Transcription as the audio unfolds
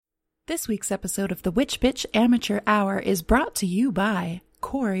This week's episode of the Witch Bitch Amateur Hour is brought to you by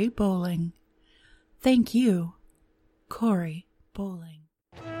Corey Bowling. Thank you, Corey Bowling.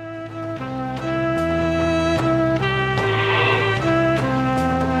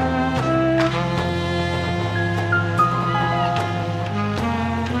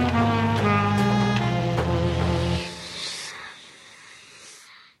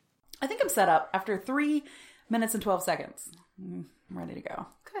 I think I'm set up after 3 minutes and 12 seconds. I'm ready to go.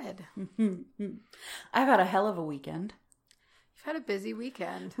 Good. I've had a hell of a weekend. You've had a busy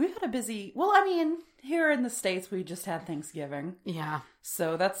weekend. We've had a busy... Well, I mean, here in the States, we just had Thanksgiving. Yeah.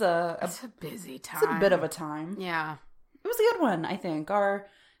 So that's it's a busy time. It's a bit of a time. Yeah. It was a good one, I think.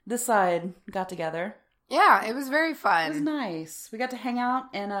 This side got together. Yeah, it was very fun. It was nice. We got to hang out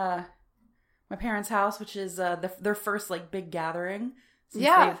in my parents' house, which is their first big gathering.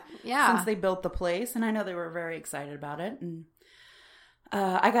 Since they built the place, and I know they were very excited about it. And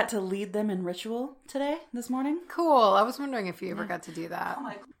I got to lead them in ritual this morning. Cool. I was wondering if you ever got to do that.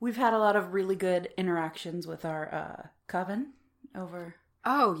 We've had a lot of really good interactions with our coven over.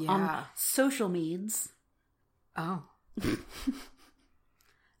 Oh yeah. On social meds. Oh.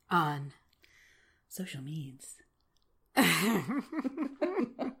 On social meds.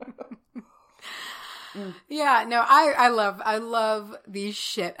 Yeah, no, I love the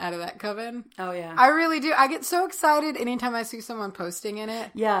shit out of that coven. Oh yeah. I really do. I get so excited anytime I see someone posting in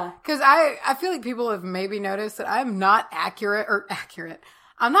it. Yeah. Because I feel like people have maybe noticed that I'm not accurate.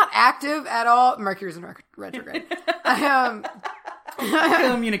 I'm not active at all. Mercury's in retrograde.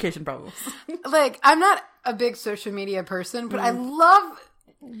 Communication problems. I'm not a big social media person, but I love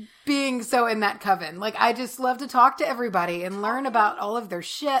being so in that coven. I just love to talk to everybody and learn about all of their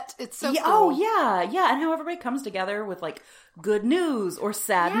shit. It's so cool. Oh yeah, yeah, and how everybody comes together with good news or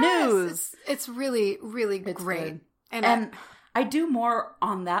sad news. It's really, really great. Good. And I do more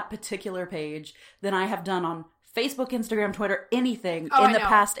on that particular page than I have done on Facebook, Instagram, Twitter, anything in the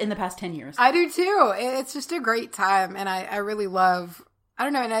past 10 years. I do too. It's just a great time, and I really love. I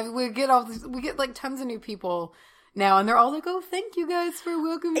don't know, and we get tons of new people now, and they're all oh, thank you guys for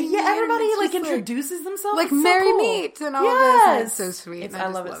welcoming me. Yeah, everybody introduces themselves. It's Merry so cool. Meet and all this. And it's so sweet. I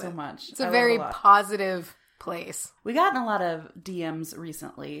love it so much. It's a very positive place. We got in a lot of DMs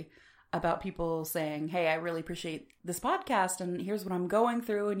recently about people saying, hey, I really appreciate this podcast, and here's what I'm going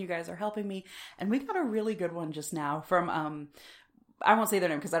through, and you guys are helping me. And we got a really good one just now from, I won't say their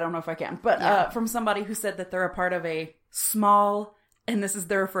name because I don't know if I can, but from somebody who said that they're a part of a small, and this is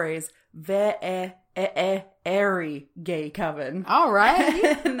their phrase, airy gay coven. All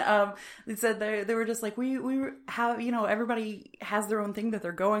right. And they said they were just we have, everybody has their own thing that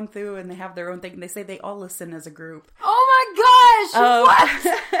they're going through, and they have their own thing. And they say they all listen as a group. Oh my gosh!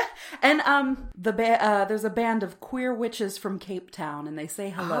 What? And there's a band of queer witches from Cape Town, and they say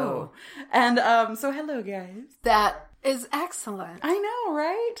hello. Oh. And so hello, guys. That is excellent. I know,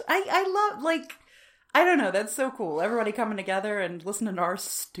 right? I love I don't know. That's so cool. Everybody coming together and listening to our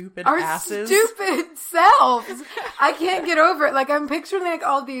stupid asses. Our stupid selves. I can't get over it. I'm picturing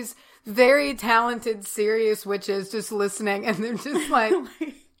all these very talented, serious witches just listening, and they're just it's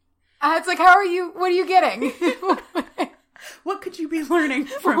how are you? What are you getting? What could you be learning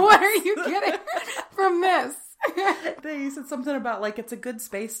from What are you getting from this? They said something about it's a good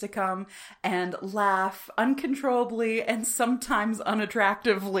space to come and laugh uncontrollably and sometimes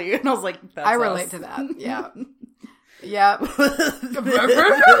unattractively, and I was that's I relate to that. Yeah. Yeah.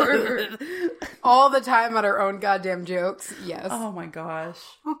 All the time at our own goddamn jokes. Yes. Oh my gosh.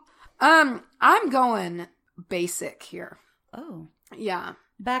 I'm going basic here. Oh. Yeah.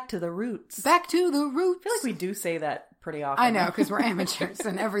 Back to the roots. Back to the roots. I feel we do say that pretty often. I know, because we're amateurs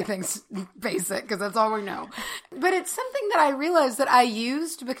and everything's basic because that's all we know. But it's something that I realized that I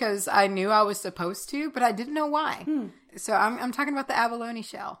used because I knew I was supposed to, but I didn't know why. So I'm talking about the abalone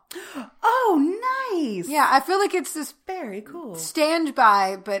shell. Oh, nice. Yeah, I feel like it's this very cool stand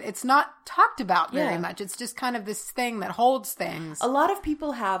by, but it's not talked about very much. It's just kind of this thing that holds things. A lot of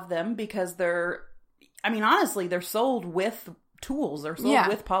people have them because honestly, they're sold with tools. They're sold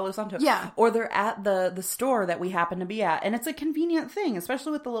with Palo Santo. Yeah. Or they're at the store that we happen to be at. And it's a convenient thing,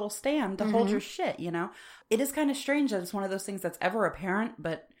 especially with the little stand to hold your shit, It is kind of strange that it's one of those things that's ever apparent,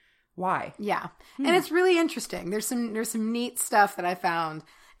 but why? Yeah. And it's really interesting. There's some neat stuff that I found.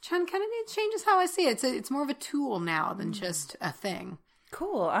 Kind of changes how I see it. It's more of a tool now than just a thing.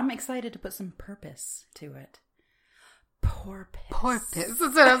 Cool. I'm excited to put some purpose to it. Porpoise. That's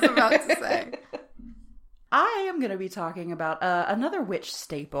what I was about to say. I am going to be talking about another witch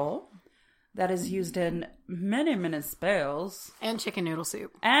staple that is used in many, many spells. And chicken noodle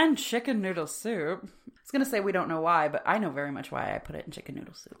soup. I was going to say we don't know why, but I know very much why I put it in chicken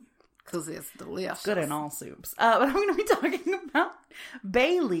noodle soup. Because it's delicious. Good in all soups. But I'm going to be talking about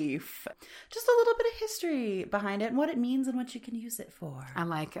bay leaf. Just a little bit of history behind it and what it means and what you can use it for. I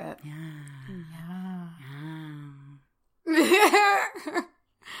like it. Yeah.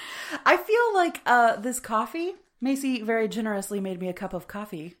 I feel like this coffee, Macy very generously made me a cup of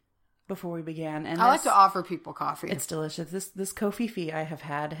coffee before we began. And I like to offer people coffee. It's delicious. This Kofifi I have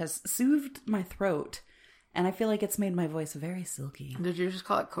had has soothed my throat. And I feel like it's made my voice very silky. Did you just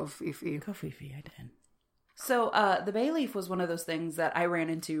call it Kofifi? Kofifi, I did. So the bay leaf was one of those things that I ran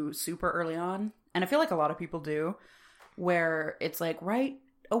into super early on. And I feel like a lot of people do. Where it's like, write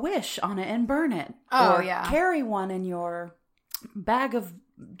a wish on it and burn it. Oh, or yeah. carry one in your bag of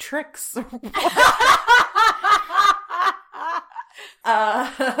tricks.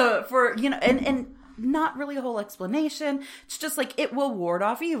 For, you know, and not really a whole explanation. It's just like, it will ward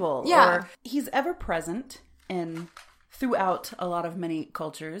off evil. Yeah. Or he's ever present throughout a lot of many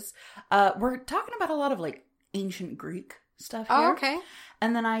cultures. We're talking about a lot of like ancient Greek stuff here. Oh, okay.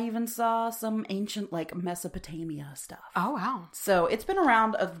 And then I even saw some ancient like Mesopotamia stuff. Oh, wow. So it's been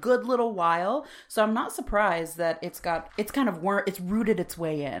around a good little while. So I'm not surprised that it's rooted its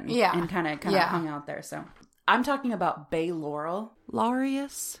way in. Yeah. And kind of hung out there. So I'm talking about bay laurel.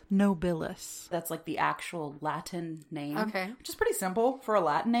 Laureus nobilis. That's like the actual Latin name. Okay. Which is pretty simple for a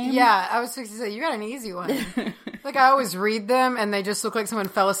Latin name. Yeah, I was fixing to say, you got an easy one. Like, I always read them, and they just look like someone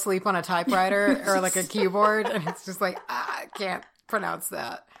fell asleep on a typewriter or like a keyboard, and it's just like, I can't pronounce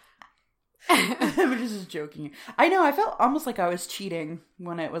that. I'm just joking. I know, I felt almost like I was cheating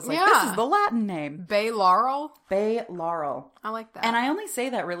when it was like, this is the Latin name. Bay laurel? Bay laurel. I like that. And I only say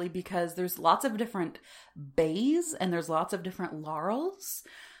that really because there's lots of different bays and there's lots of different laurels.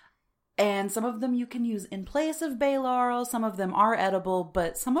 And some of them you can use in place of bay laurel. Some of them are edible,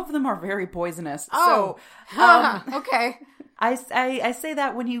 but some of them are very poisonous. Oh, so, okay. I say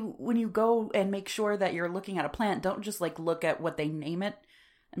that when you go and make sure that you're looking at a plant, don't just like look at what they name it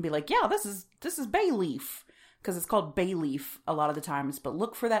and be like, yeah, this is bay leaf. Because it's called bay leaf a lot of the times. But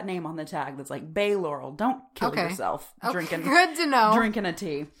look for that name on the tag that's like bay laurel. Don't kill yourself drinking. Good to know. Drinking a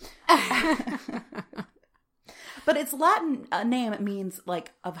tea. But its Latin name means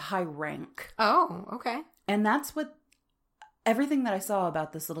like of high rank. Oh, okay. And that's what everything that I saw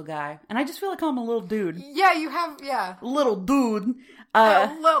about this little guy. And I just feel like I'm a little dude. Yeah, you have, yeah. Little dude.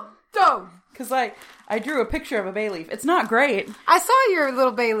 Little dude. Because I drew a picture of a bay leaf. It's not great. I saw your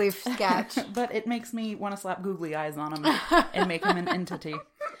little bay leaf sketch. But it makes me want to slap googly eyes on him and make him an entity.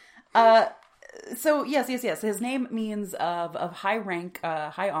 So, yes. His name means of high rank,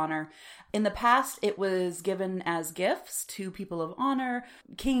 high honor. In the past, it was given as gifts to people of honor,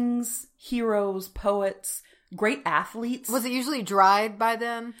 kings, heroes, poets, great athletes. Was it usually dried by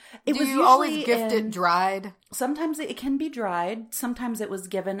then? Do you always gift it dried? Sometimes it can be dried. Sometimes it was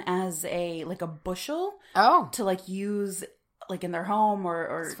given as a bushel. Oh. To like use like in their home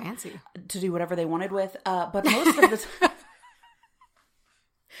or It's fancy. To do whatever they wanted with. But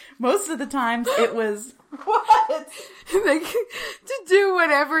most of the times it was what? To do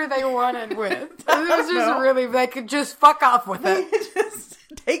whatever they wanted with. It was just really, they could just fuck off with it. Just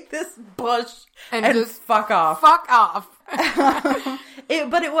take this bush and just fuck off. Fuck off.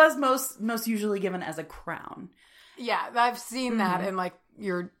 But it was most usually given as a crown. Yeah, I've seen that in like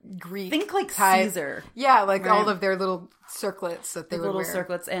your Greek. Think like type. Caesar. Yeah, like all of their little circlets that they would wear.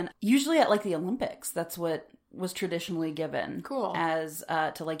 Circlets, and usually at like the Olympics, that's what was traditionally given. Cool. As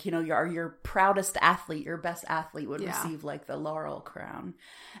to like, you know, your proudest athlete, your best athlete would receive like the laurel crown.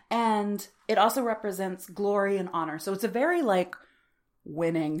 And it also represents glory and honor. So it's a very like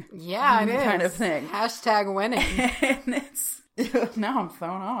winning kind of thing. Hashtag winning. And it's now I'm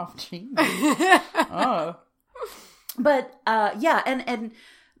thrown off. Jeez. Oh. But and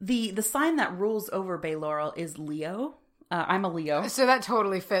the sign that rules over bay laurel is Leo. I'm a Leo. So that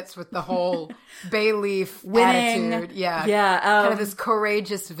totally fits with the whole bay leaf winning attitude. Yeah. Yeah. Kind of this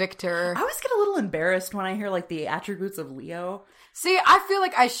courageous victor. I always get a little embarrassed when I hear like the attributes of Leo. See, I feel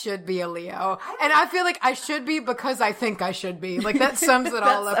like I should be a Leo. And I feel like I should be because I think I should be. Like that sums it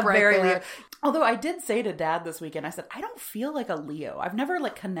all up right there. Leo. Although I did say to Dad this weekend, I said, I don't feel like a Leo. I've never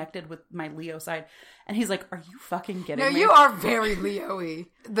like connected with my Leo side. And he's like, are you fucking kidding me? No, you are very Leo-y.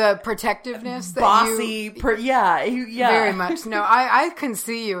 The protectiveness that bossy, yeah. Very much. No, I can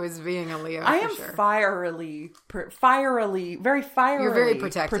see you as being a Leo. I am sure. very fierily. You're very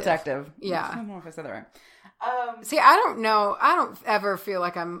protective. Yeah. I don't know if I said that right. See, I don't know. I don't ever feel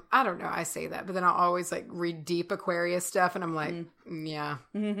like I don't know. I say that, but then I'll always like read deep Aquarius stuff and I'm like, yeah,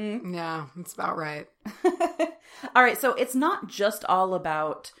 it's about right. All right. So it's not just all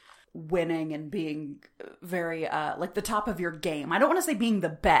about winning and being very like the top of your game. I don't want to say being the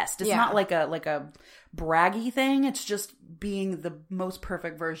best. It's not like a braggy thing. It's just being the most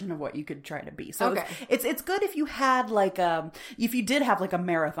perfect version of what you could try to be. So it's good if you had like if you did have like a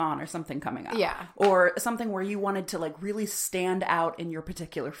marathon or something coming up. Yeah. Or something where you wanted to like really stand out in your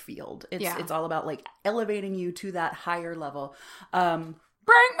particular field. It's all about like elevating you to that higher level. Bring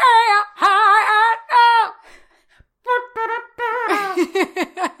me up high now.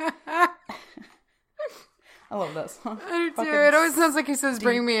 I love this. I do too. It always sounds like he says,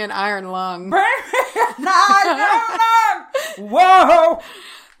 "Bring me an iron lung." Bring me an iron lung. Whoa!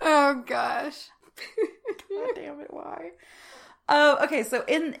 Oh gosh. God damn it! Why? Okay, so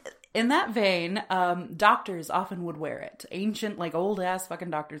in that vein, doctors often would wear it. Ancient, like old ass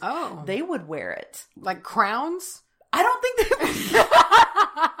fucking doctors. Oh, they would wear it like crowns. I don't think they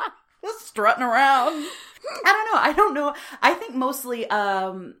just strutting around. I don't know. I think mostly,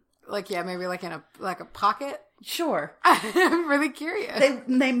 maybe like in a pocket. Sure. I'm really curious.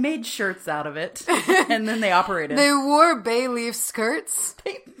 They made shirts out of it, and then they operated. They wore bay leaf skirts.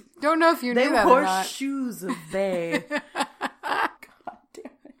 Don't know if you knew that or not. They wore shoes of bay. God damn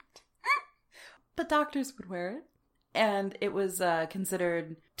it. But doctors would wear it, and it was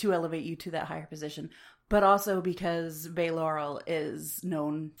considered to elevate you to that higher position. But also because Bay Laurel is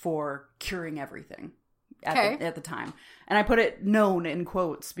known for curing everything at the time. And I put it known in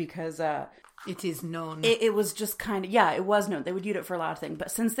quotes because... it is known. It was just kind of... Yeah, it was known. They would use it for a lot of things.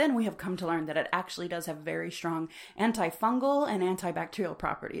 But since then, we have come to learn that it actually does have very strong antifungal and antibacterial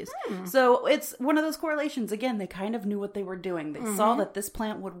properties. So it's one of those correlations. Again, they kind of knew what they were doing. They saw that this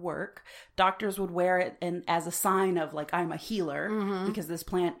plant would work. Doctors would wear it as a sign of, like, I'm a healer because this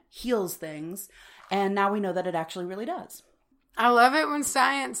plant heals things. And now we know that it actually really does. I love it when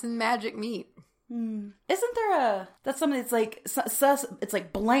science and magic meet. Isn't there that's something that's like, it's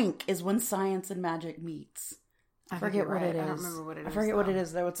like blank is when science and magic meets. I forget what it is. I don't remember what it is. I forget what it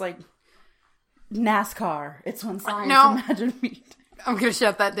is though. It's like NASCAR. It's when science and magic meet. I'm going to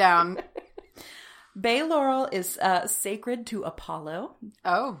shut that down. Bay Laurel is sacred to Apollo.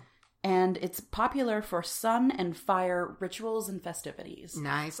 Oh. And it's popular for sun and fire rituals and festivities.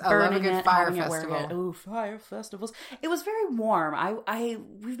 Nice. I love a good fire festival. Ooh, fire festivals. It was very warm.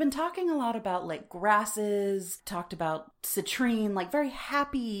 We've been talking a lot about like grasses, talked about citrine, like very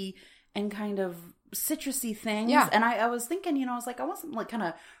happy and kind of citrusy things. Yeah. And I was thinking, I was like, I want something like kind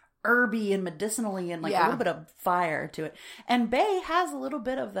of herby and medicinally and like a little bit of fire to it. And bay has a little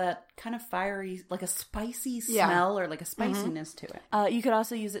bit of that kind of fiery, like a spicy smell or like a spiciness to it. You could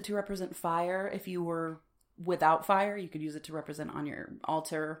also use it to represent fire. If you were without fire, you could use it to represent on your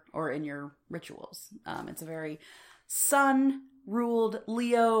altar or in your rituals. It's a very sun-ruled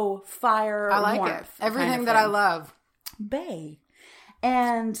Leo fire. I like it. Everything that I love. Bay.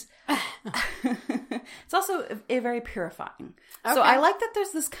 And it's also very purifying. Okay. So I like that there's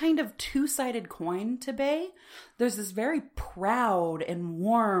this kind of two-sided coin to bay. There's this very proud and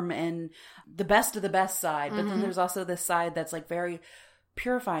warm and the best of the best side. But then there's also this side that's like very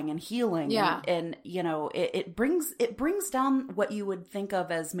purifying and healing. Yeah. And it brings down what you would think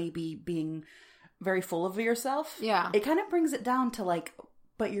of as maybe being very full of yourself. Yeah. It kind of brings it down to like,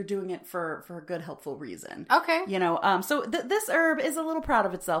 but you're doing it for a good, helpful reason. Okay. So this herb is a little proud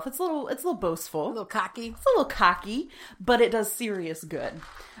of itself. It's a little boastful. A little cocky. It's a little cocky, but it does serious good.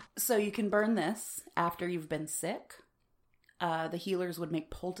 So you can burn this after you've been sick. The healers would make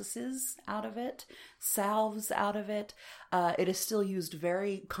poultices out of it, salves out of it. It is still used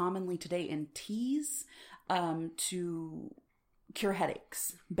very commonly today in teas to cure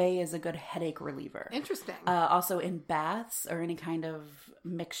headaches. Bay is a good headache reliever. Interesting. Also in baths or any kind of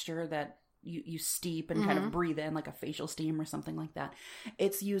mixture that you steep and kind of breathe in, like a facial steam or something like that.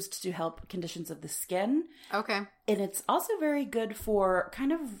 It's used to help conditions of the skin. Okay. And it's also very good for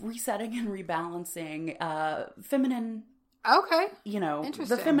kind of resetting and rebalancing feminine. Okay.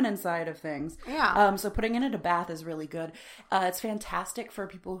 The feminine side of things. Yeah. So putting it in a bath is really good. It's fantastic for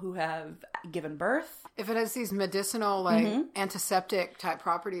people who have given birth. If it has these medicinal, like antiseptic type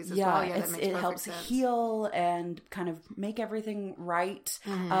proproperties as well, that makes perfect helps sense. Heal and kind of make everything right.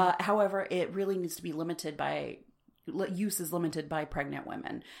 However, it really needs to be limited by use is limited by pregnant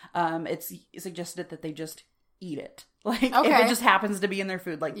women. It's suggested that they just eat it. Like, if it just happens to be in their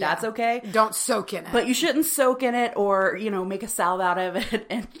food, like, that's okay. Don't soak in it. But you shouldn't soak in it or, make a salve out of it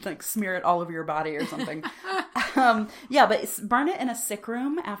and, like, smear it all over your body or something. But burn it in a sick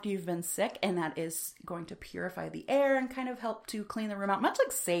room after you've been sick, and that is going to purify the air and kind of help to clean the room out. Much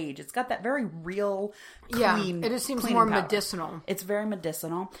like sage. It's got that very real, clean, it just seems more medicinal. It's very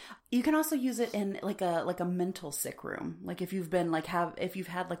medicinal. You can also use it in like a mental sick room. Like if you've been if you've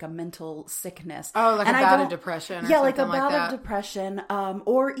had like a mental sickness. Oh, like a bout of depression or something like that. Yeah, like a bout of depression,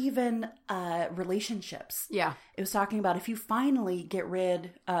 or even relationships. Yeah. It was talking about if you finally get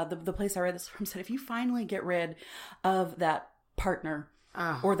rid, the place I read this from said, if you finally get rid of that partner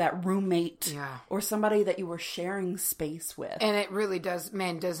or that roommate or somebody that you were sharing space with. And it really does,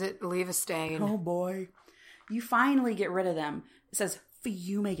 man, does it leave a stain? Oh boy. You finally get rid of them. It says,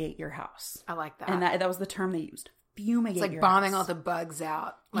 fumigate your house. I like that. And that was the term they used. Fumigate your house. It's like bombing all the bugs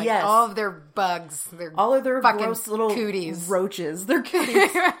out. Like all of their bugs. All of their fucking gross little cooties. Roaches. Their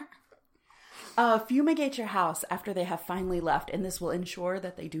cooties. Fumigate your house after they have finally left. And this will ensure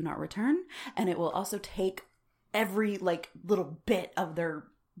that they do not return. And it will also take every like little bit of their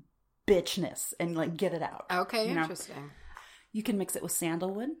bitchness and like get it out. Okay, interesting. You can mix it with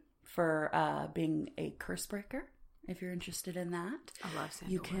sandalwood for being a curse breaker. If you're interested in that. I love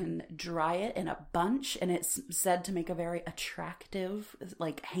sandalwood. You can dry it in a bunch, and it's said to make a very attractive,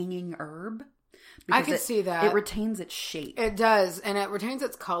 like, hanging herb. I can see that. It retains its shape. It does, and it retains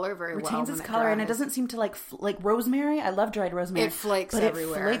its color very well. Retains its color, and it doesn't seem to, like rosemary. I love dried rosemary. It flakes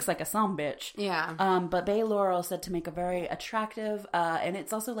everywhere. But it flakes like a sumbitch. Yeah. But bay laurel said to make a very attractive, and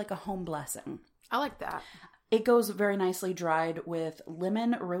it's also like a home blessing. I like that. It goes very nicely dried with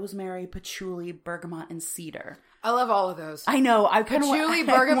lemon, rosemary, patchouli, bergamot, and cedar. I love all of those. I know. I kind of patchouli,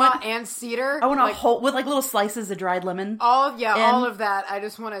 bergamot, and cedar. I want a whole with like little slices of dried lemon. All of that. I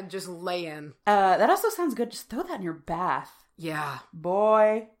just want to just lay in. That also sounds good. Just throw that in your bath. Yeah,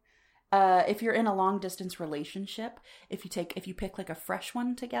 boy. If you're in a long distance relationship, if you pick like a fresh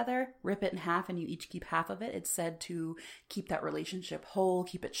one together, rip it in half, and you each keep half of it. It's said to keep that relationship whole,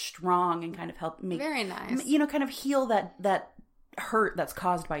 keep it strong, and kind of help make very nice. Kind of heal that hurt that's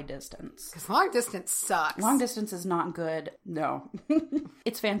caused by distance. Because long distance sucks. Long distance is not good. No.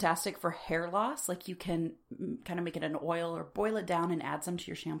 It's fantastic for hair loss. Like you can kind of make it an oil or boil it down and add some to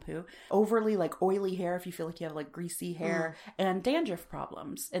your shampoo. Overly like oily hair if you feel like you have like greasy hair and dandruff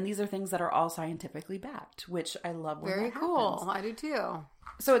problems. And these are things that are all scientifically backed, which I love when very that cool. happens. I do too.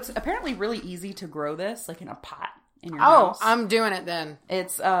 So it's apparently really easy to grow this like in a pot. In your house. I'm doing it then.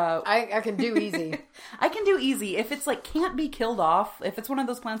 It's I can do easy. I can do easy. If it's like can't be killed off, if it's one of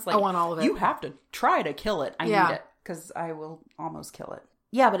those plants like I want all of it. You have to try to kill it. I need it because I will almost kill it.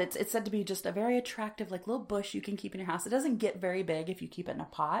 Yeah, but it's said to be just a very attractive like little bush you can keep in your house. It doesn't get very big if you keep it in a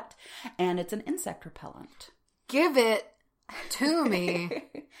pot, and it's an insect repellent. Give it to me.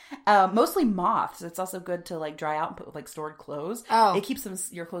 Mostly moths. It's also good to like dry out and put with like stored clothes. It keeps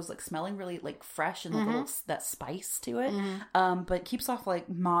your clothes like smelling really like fresh and like a little that spice to it. But it keeps off like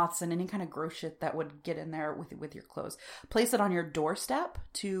moths and any kind of gross shit that would get in there with your clothes. Place it on your doorstep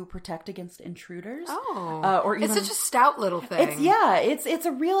to protect against intruders. Or even, it's such a stout little thing. It's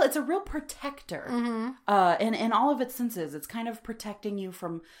a real protector. In all of its senses, it's kind of protecting you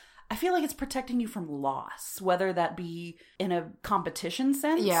from. I feel like it's protecting you from loss, whether that be in a competition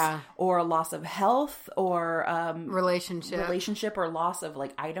sense, or a loss of health, or relationship, or loss of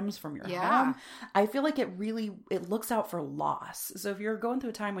like items from your home. I feel like it looks out for loss. So if you're going through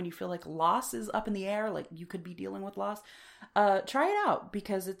a time when you feel like loss is up in the air, like you could be dealing with loss, try it out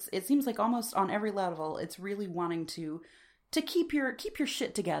because it seems like almost on every level, it's really wanting to keep your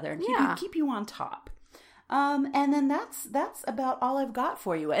shit together and keep you on top. And then that's about all I've got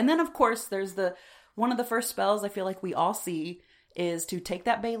for you. And then of course there's one of the first spells I feel like we all see is to take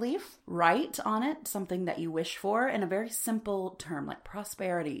that bay leaf, write on it something that you wish for in a very simple term like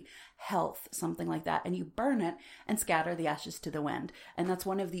prosperity, health, something like that. And you burn it and scatter the ashes to the wind. And that's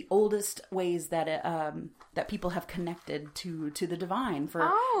one of the oldest ways that that people have connected to the divine for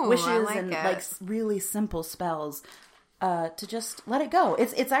wishes like really simple spells. To just let it go.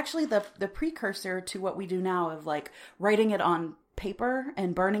 It's actually the precursor to what we do now of like writing it on paper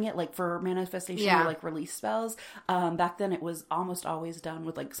and burning it like for manifestation or like release spells. Back then it was almost always done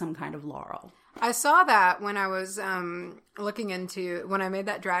with like some kind of laurel. I saw that when I was looking into when I made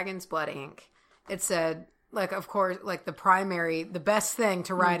that dragon's blood ink. It said like of course like the best thing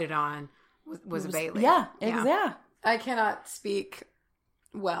to write it on was a bay leaf. Yeah. I cannot speak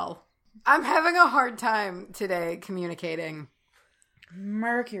well. I'm having a hard time today communicating.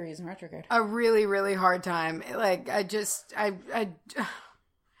 Mercury's in retrograde. A really, really hard time. Like,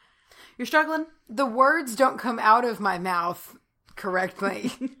 you're You're struggling? The words don't come out of my mouth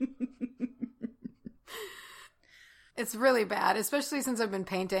correctly. It's really bad, especially since I've been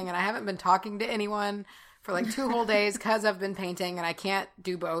painting and I haven't been talking to anyone for like 2 whole days because I've been painting and I can't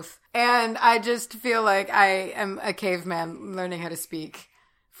do both. And I just feel like I am a caveman learning how to speak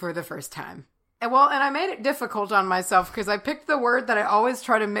for the first time. And I made it difficult on myself because I picked the word that I always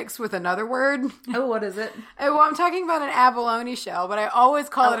try to mix with another word. Oh, what is it? Well, I'm talking about an abalone shell, but I always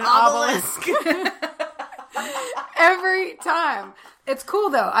call it an obelisk. Every time. It's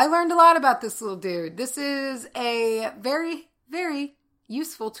cool, though. I learned a lot about this little dude. This is a very, very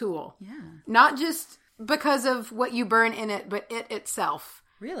useful tool. Yeah. Not just because of what you burn in it, but it itself.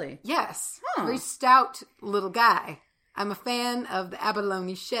 Really? Yes. Huh. Very stout little guy. I'm a fan of the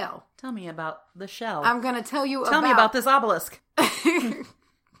abalone shell. Tell me about the shell. I'm going to tell you Tell me about this obelisk.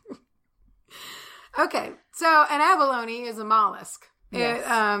 Okay. So an abalone is a mollusk. Yes.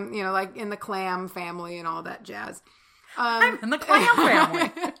 It, like in the clam family and all that jazz. I'm in the clam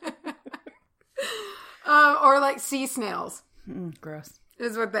family. Or like sea snails. Gross.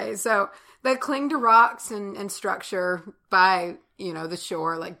 Is what they cling to rocks and structure by, the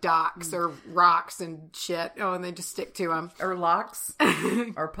shore, like docks or rocks and shit. Oh, and they just stick to them. Or locks.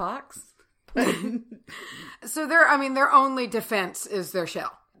 Or pox. So their only defense is their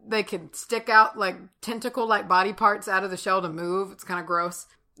shell. They can stick out like tentacle-like body parts out of the shell to move. It's kind of gross.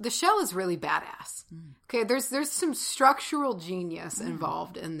 The shell is really badass. Okay, there's some structural genius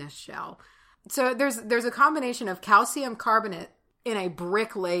involved in this shell. So there's a combination of calcium carbonate in a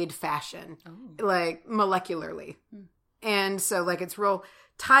brick-laid fashion, like molecularly. And so like it's real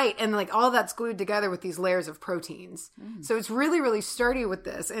tight and like all that's glued together with these layers of proteins. So it's really, really sturdy with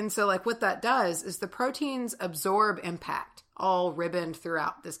this. And so like what that does is the proteins absorb impact all ribboned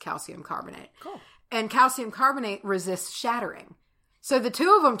throughout this calcium carbonate. Cool. And calcium carbonate resists shattering. So the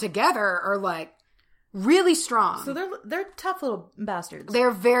two of them together are like really strong. So they're tough little bastards.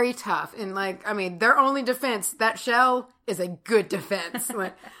 They're very tough. And their only defense, that shell is a good defense.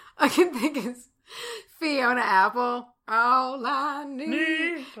 Like, I can think is Fiona Apple. All I need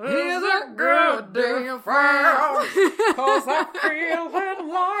is a good damn friend. 'Cause I feel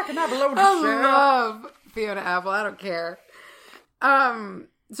like an abalone I shell. love Fiona Apple. I don't care.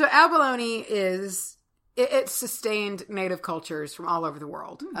 So abalone is... It sustained native cultures from all over the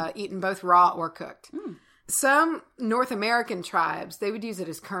world, eaten both raw or cooked. Some North American tribes, they would use it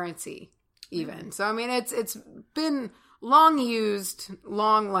as currency even. So, it's been long used,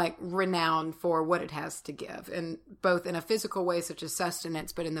 renowned for what it has to give. And both in a physical way, such as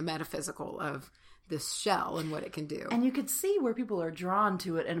sustenance, but in the metaphysical of this shell and what it can do. And you could see where people are drawn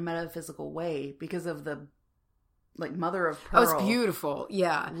to it in a metaphysical way because of the, mother of pearl. Oh, it's beautiful.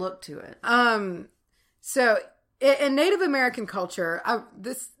 Yeah. Look to it. So in Native American culture,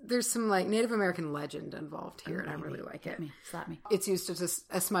 there's some Native American legend involved here, and I really like it. Slap me. It's used as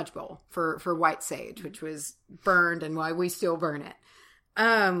a smudge bowl for white sage, which was burned, and why we still burn it.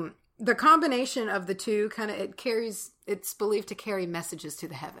 The combination of the two it's believed to carry messages to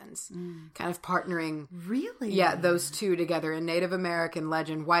the heavens, kind of partnering. Really? Yeah, those two together in Native American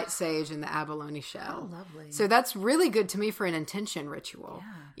legend, white sage and the abalone shell. Oh, lovely. So that's really good to me for an intention ritual,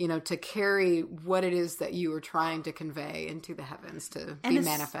 to carry what it is that you are trying to convey into the heavens to be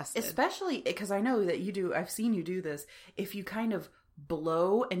manifested. Especially because I know that I've seen you do this, if you kind of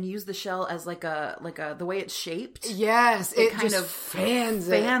blow and use the shell as the way it's shaped. Yes, it kind just of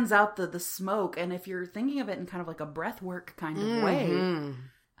fans out the smoke. And if you're thinking of it in kind of like a breath work kind of way,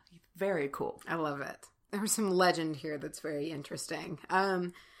 very cool. I love it. There's some legend here that's very interesting.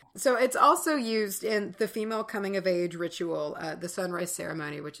 So it's also used in the female coming of age ritual, the sunrise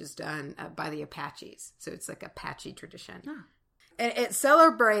ceremony, which is done by the Apaches. So it's like Apache tradition. And it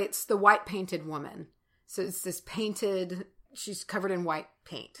celebrates the white painted woman. So it's this painted... She's covered in white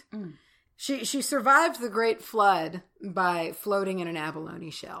paint. She survived the Great Flood by floating in an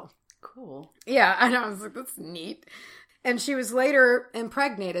abalone shell. Cool. Yeah, I know. I was like, that's neat. And she was later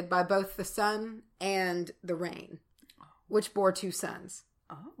impregnated by both the sun and the rain, which bore 2 sons.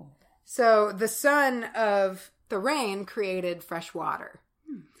 Oh. So the son of the rain created fresh water.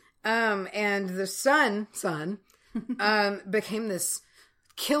 And the son became this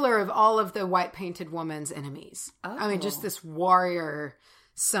killer of all of the white painted woman's enemies. Just this warrior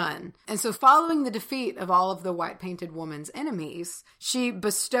son. And so following the defeat of all of the white painted woman's enemies, she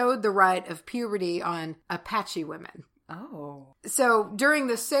bestowed the right of puberty on Apache women. Oh. So during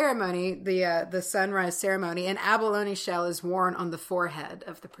the ceremony, the sunrise ceremony, an abalone shell is worn on the forehead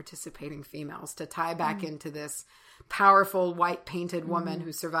of the participating females to tie back into this powerful white painted woman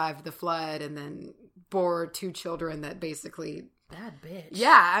who survived the flood and then bore 2 children that basically Bad bitch.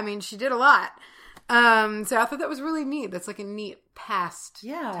 Yeah, I mean, she did a lot. So I thought that was really neat. That's like a neat past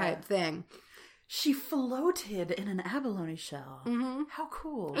type thing. She floated in an abalone shell. Mm-hmm. How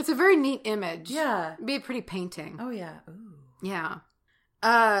cool. It's a very neat image. Yeah. It'd be a pretty painting. Oh, yeah. Ooh. Yeah.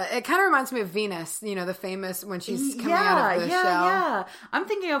 It kind of reminds me of Venus, the famous when she's coming out of the shell. Yeah. I'm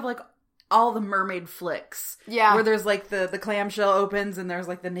thinking of like all the mermaid flicks. Yeah. Where there's like the clamshell opens and there's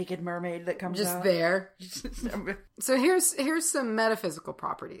like the naked mermaid that comes just out. There. So here's some metaphysical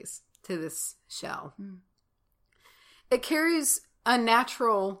properties to this shell. It carries a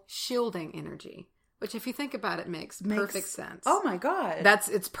natural shielding energy, which if you think about it makes perfect sense. Oh my God. That's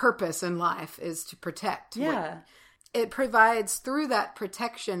its purpose in life, is to protect. Yeah. It provides, through that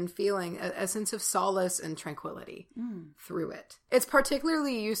protection feeling, a sense of solace and tranquility through it. It's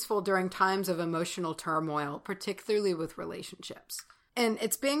particularly useful during times of emotional turmoil, particularly with relationships. And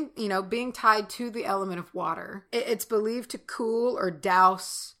it's being tied to the element of water. It's believed to cool or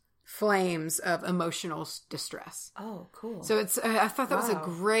douse flames of emotional distress. Oh, cool. So I thought that was a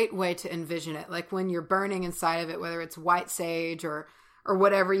great way to envision it. Like when you're burning inside of it, whether it's white sage or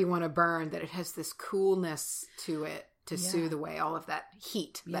whatever you want to burn, that it has this coolness to it to soothe away all of that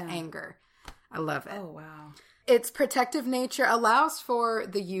heat, the anger. I love it. Oh, wow. Its protective nature allows for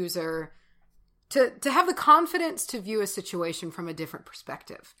the user to have the confidence to view a situation from a different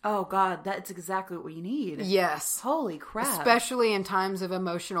perspective. Oh, God, that's exactly what we need. Yes. Holy crap. Especially in times of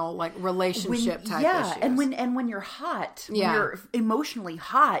emotional, like, relationship type issues. And when you're hot, when you're emotionally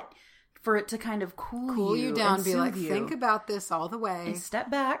hot, for it to kind of cool you down, and be like, you. think about this all the way. And step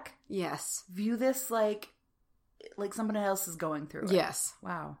back. Yes. View this like somebody else is going through it. Yes.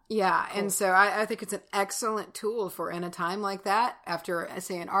 Wow. Yeah. Cool. And so I think it's an excellent tool for in a time like that, after,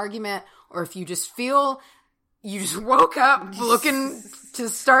 say, an argument, or if you just feel you just woke up looking to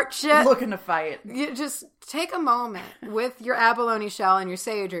start shit. Looking to fight. You just take a moment with your abalone shell and your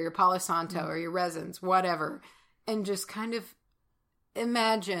sage or your palo santo or your resins, whatever, and just kind of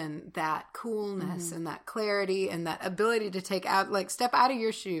imagine that coolness and that clarity and that ability to take out, like, step out of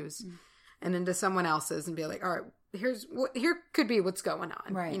your shoes and into someone else's and be like, all right, here could be what's going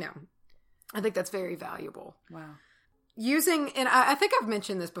on. Right. I think that's very valuable. Wow. Using, and I think I've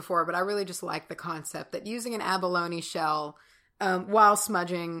mentioned this before, but I really just like the concept that using an abalone shell while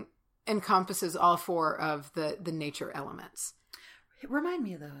smudging encompasses all four of the nature elements. Remind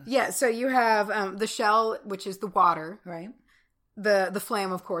me of those. Yeah, so you have the shell, which is the water. Right. The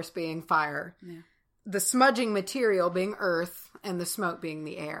flame, of course, being fire. Yeah. The smudging material being earth, and the smoke being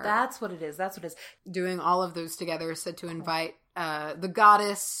the air. That's what it is. Doing all of those together is said to invite the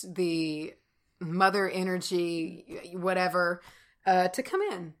goddess, the mother energy, whatever, to come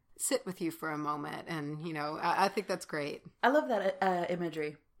in, sit with you for a moment. And, I think that's great. I love that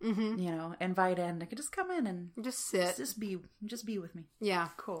imagery. Mm-hmm. Invite in. I could just come in and just sit. Just be with me. Yeah.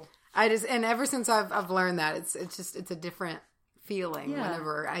 Cool. And ever since I've learned that, it's a different feeling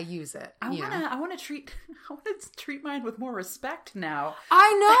whenever I use it. I want to treat mine with more respect now.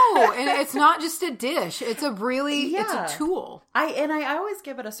 I know. And it's not just a dish. It's a really it's a tool. I always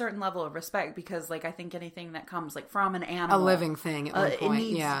give it a certain level of respect because, like, I think anything that comes like from an animal, a living thing at one point,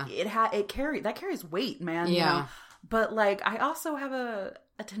 it carries weight, man. Yeah. But like I also have a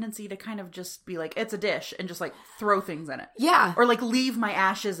tendency to kind of just be like, it's a dish, and just like throw things in it. Yeah. Or like leave my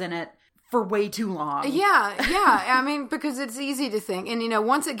ashes in it for way too long. Yeah. I mean, because it's easy to think. And,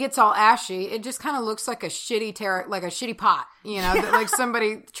 once it gets all ashy, it just kind of looks like a shitty pot, that like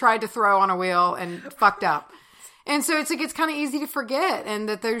somebody tried to throw on a wheel and fucked up. And so it's kind of easy to forget, and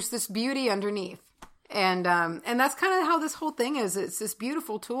that there's this beauty underneath. And that's kind of how this whole thing is. It's this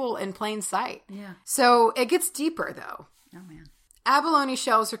beautiful tool in plain sight. Yeah. So it gets deeper, though. Oh, man. Abalone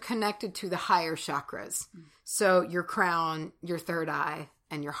shells are connected to the higher chakras. So your crown, your third eye,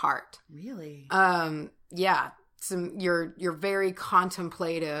 and your heart. Really? Yeah. Your very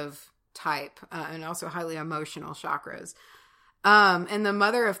contemplative type, and also highly emotional chakras. And the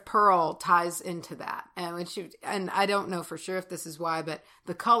mother of pearl ties into that. And I don't know for sure if this is why, but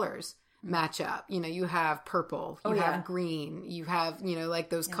the colors match up. You have purple, you have green, you have, like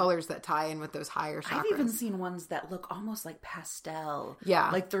those colors that tie in with those higher chakras. I've even seen ones that look almost like pastel. Yeah.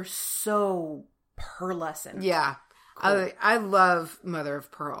 Like they're so pearlescent. Yeah. Cool. I love mother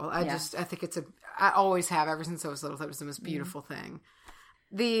of pearl. I think I always have ever since I was little. That was the most beautiful thing.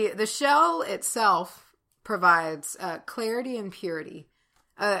 The shell itself provides clarity and purity.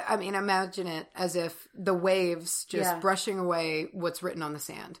 I mean, imagine it as if the waves just brushing away what's written on the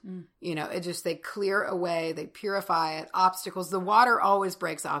sand. They clear away, they purify it. Obstacles. The water always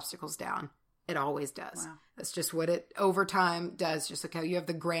breaks obstacles down. It always does. Wow. That's just what it over time does. Just like how you have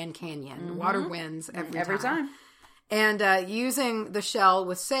the Grand Canyon. The water wins every time. And using the shell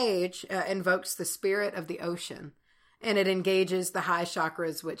with sage invokes the spirit of the ocean. And it engages the high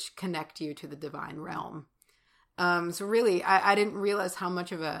chakras, which connect you to the divine realm. So really, I didn't realize how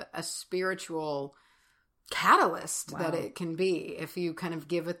much of a spiritual catalyst that it can be if you kind of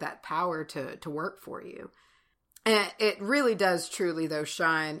give it that power to work for you. And it really does truly, though,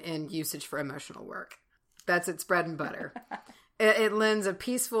 shine in usage for emotional work. That's its bread and butter. It lends a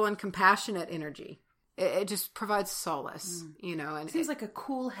peaceful and compassionate energy. It just provides solace, you know. And seems like a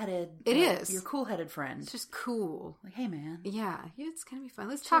cool-headed... It is. Your cool-headed friend. It's just cool. Like, hey, man. Yeah, it's going to be fun.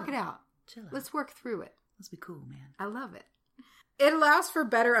 Let's talk it out. Chill out. Let's work through it. Let's be cool, man. I love it. It allows for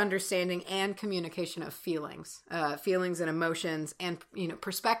better understanding and communication of feelings and emotions and, you know,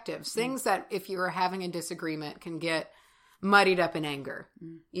 perspectives. Things that if you're having a disagreement can get muddied up in anger,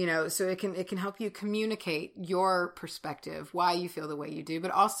 you know, so it can help you communicate your perspective, why you feel the way you do,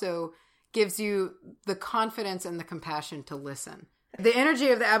 but also gives you the confidence and the compassion to listen. The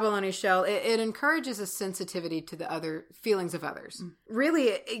energy of the abalone shell, it encourages a sensitivity to the other feelings of others.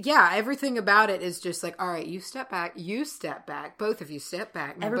 Really, yeah, everything about it is just like, all right, you step back, both of you step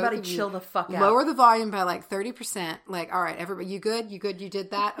back. Everybody chill the fuck out. Lower the volume by like 30%. Like, all right, everybody, you good, you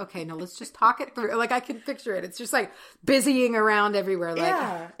did that? Okay, now let's just talk it through. Like, I can picture it. It's just like busying around everywhere. Like,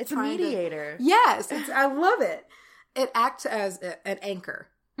 yeah, it's a mediator. Yes, I love it. It acts as an anchor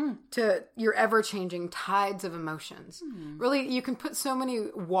to your ever-changing tides of emotions. Really, you can put so many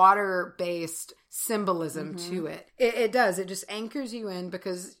water-based symbolism to it. It does. It just anchors you in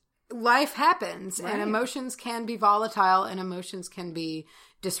because life happens and emotions can be volatile and emotions can be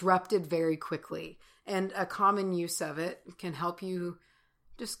disrupted very quickly. And a common use of it can help you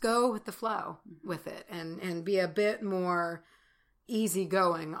just go with the flow with it and be a bit more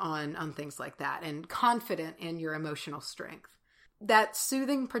easygoing on things like that and confident in your emotional strength. That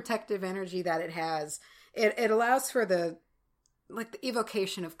soothing, protective energy that it has, it allows for the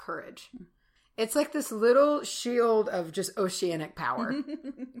evocation of courage. It's like this little shield of just oceanic power.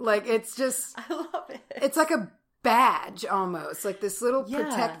 Like, it's just... I love it. It's like a badge, almost. Like this little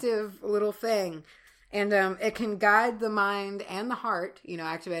protective little thing. And it can guide the mind and the heart, you know,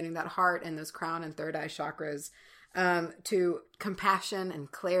 activating that heart and those crown and third eye chakras to compassion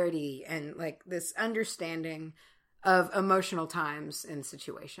and clarity and, like, this understanding of emotional times and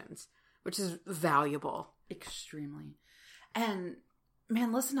situations, which is valuable. Extremely. And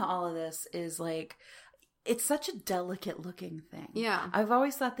man, listen to all of this is like, it's such a delicate looking thing. Yeah. I've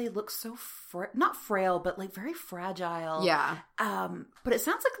always thought they look so, not frail, but like very fragile. Yeah. But it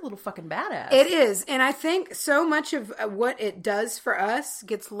sounds like a little fucking badass. It is. And I think so much of what it does for us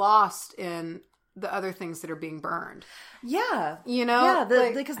gets lost in the other things that are being burned. Yeah. You know?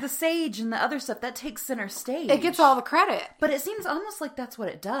 Yeah, because the sage and the other stuff, that takes center stage. It gets all the credit. But it seems almost like that's what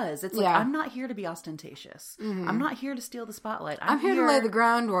it does. It's like, I'm not here to be ostentatious. I'm not here to steal the spotlight. I'm here to lay the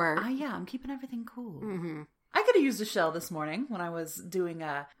groundwork. I'm keeping everything cool. I could have used a shell this morning when I was doing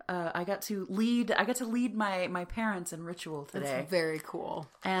I got to lead my parents in ritual today. That's very cool.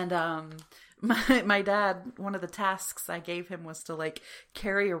 And my dad, one of the tasks I gave him was to like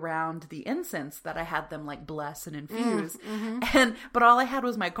carry around the incense that I had them like bless and infuse. But all I had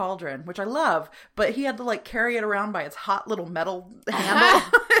was my cauldron, which I love, but he had to like carry it around by its hot little metal handle.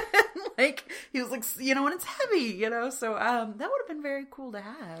 Like, he was like, you know, and it's heavy, you know, so that would have been very cool to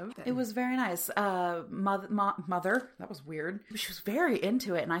have. It was very nice. Mother, that was weird. She was very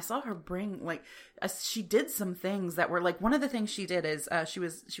into it, and I saw her bring, like, she did some things that were, like, one of the things she did is she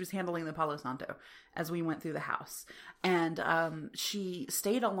was handling the Palo Santo as we went through the house, and she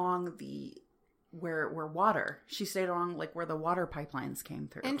stayed along she stayed along, like, where the water pipelines came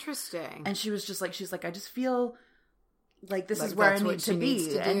through. Interesting. And she's like, I just feel... like, this is where I need to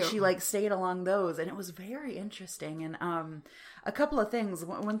be. And she, like, stayed along those. And it was very interesting. And a couple of things.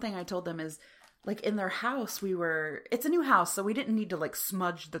 One thing I told them is, like, in their house, it's a new house, so we didn't need to, like,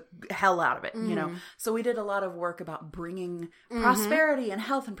 smudge the hell out of it, you know? So we did a lot of work about bringing prosperity and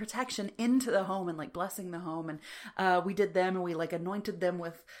health and protection into the home and, like, blessing the home. And we did them, and we, like, anointed them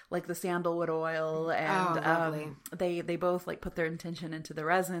with, like, the sandalwood oil. And they both, like, put their intention into the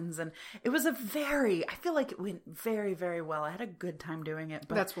resins. And it was I feel like it went very, very well. I had a good time doing it.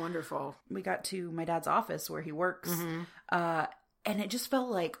 But that's wonderful. We got to my dad's office where he works, and it just felt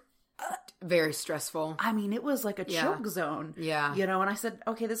like, very stressful. I mean, it was like a choke zone. Yeah. You know, and I said,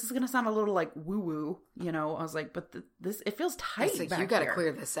 okay, this is going to sound a little like woo-woo, you know. I was like, but it feels tight back you got to here.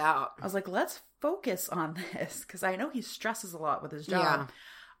 clear this out. I was like, let's focus on this, because I know he stresses a lot with his job.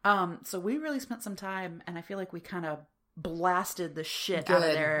 So we really spent some time, and I feel like we kind of blasted the shit out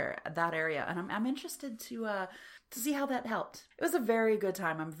of that area. And I'm interested to see how that helped. It was a very good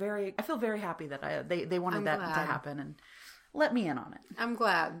time. I feel very happy that they wanted that to happen and let me in on it. I'm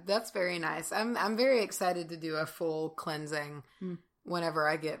glad. That's very nice. I'm very excited to do a full cleansing whenever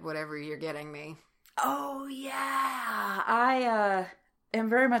I get whatever you're getting me. Oh yeah. I am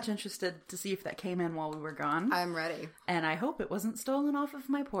very much interested to see if that came in while we were gone. I'm ready. And I hope it wasn't stolen off of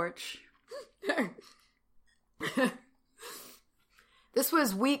my porch. This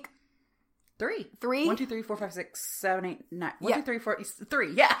was week 3. 1, 2, 3, 4, 5, 6, 7, 8, 9. 1, 2, 3, 4,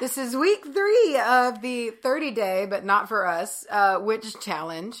 3. Yeah. This is week 3 of the 30-day, but not for us, witch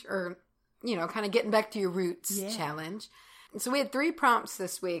challenge, or, kind of getting back to your roots challenge. So we had 3 prompts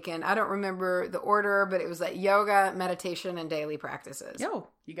this week, and I don't remember the order, but it was like yoga, meditation, and daily practices. Yo,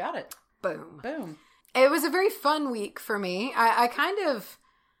 you got it. Boom. Boom. It was a very fun week for me. I kind of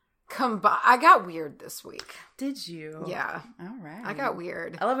I got weird this week. Did you? Yeah. All right. I got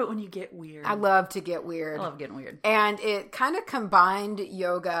weird. I love it when you get weird. I love to get weird. I love getting weird. And it kind of combined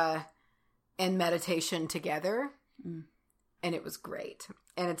yoga and meditation together. And it was great.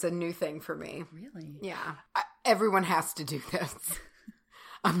 And it's a new thing for me. Really? Yeah. Everyone has to do this.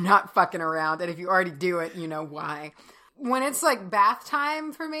 I'm not fucking around. And if you already do it, you know why. When it's like bath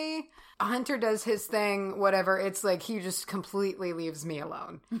time for me, Hunter does his thing, whatever. It's like he just completely leaves me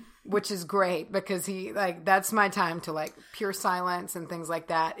alone, which is great because that's my time to like pure silence and things like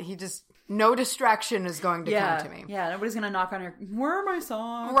that. No distraction is going to come to me. Yeah, nobody's going to knock on where are my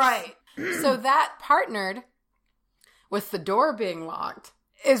songs? Right. So that partnered with the door being locked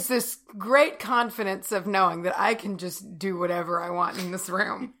is this great confidence of knowing that I can just do whatever I want in this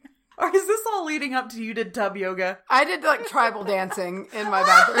room. Or is this all leading up to you did tub yoga? I did like tribal dancing in my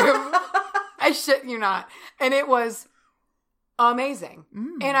bathroom. I shit you not. And it was amazing.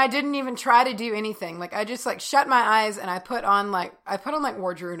 And I didn't even try to do anything. Like I just like shut my eyes and I put on like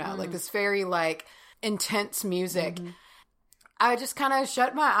Wardruna, like this very like intense music. I just kind of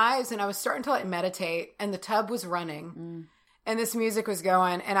shut my eyes and I was starting to like meditate and the tub was running and this music was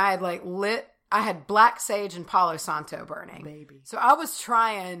going and I had I had black sage and Palo Santo burning. Baby. So I was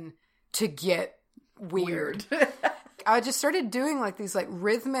trying to get weird. I just started doing like these like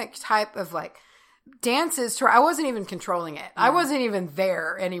rhythmic type of like dances to where I wasn't even controlling it. I wasn't even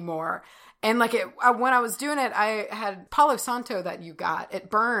there anymore. And like when I was doing it, I had Palo Santo that you got. It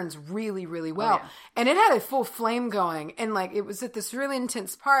burns really, really well. Oh, yeah. And it had a full flame going. And like it was at this really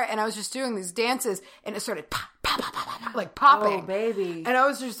intense part. And I was just doing these dances and it started pop, pop, pop, pop, pop, like popping. Oh, baby. And I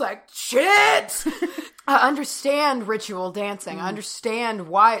was just like, shit! I understand ritual dancing. I understand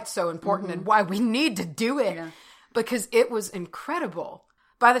why it's so important and why we need to do it. Yeah. Because it was incredible.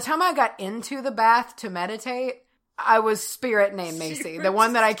 By the time I got into the bath to meditate, I was Spirit named Macy, the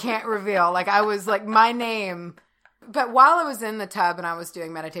one that I can't reveal. Like I was like my name. But while I was in the tub and I was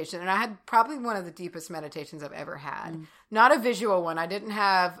doing meditation, and I had probably one of the deepest meditations I've ever had. Not a visual one. I didn't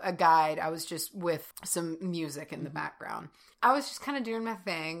have a guide. I was just with some music in the background. I was just kind of doing my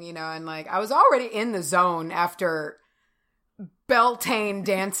thing, and like I was already in the zone after Beltane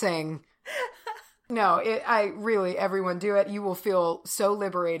dancing. No, everyone do it. You will feel so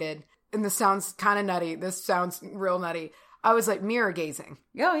liberated. And this sounds kind of nutty. This sounds real nutty. I was like mirror gazing.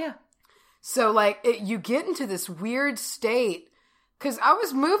 Oh, yeah. So like you get into this weird state because I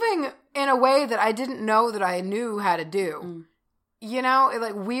was moving in a way that I didn't know that I knew how to do.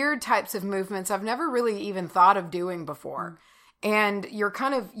 Like weird types of movements I've never really even thought of doing before. And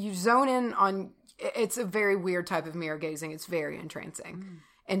you zone in on, it's a very weird type of mirror gazing. It's very entrancing.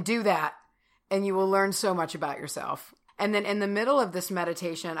 And do that and you will learn so much about yourself. And then in the middle of this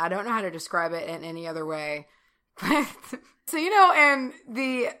meditation, I don't know how to describe it in any other way. So, in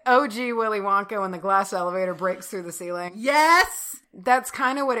the OG Willy Wonka when the glass elevator breaks through the ceiling. Yes! That's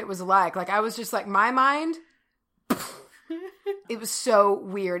kind of what it was like. Like, I was just like, my mind, it was so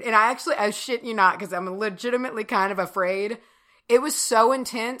weird. And I shit you not, because I'm legitimately kind of afraid. It was so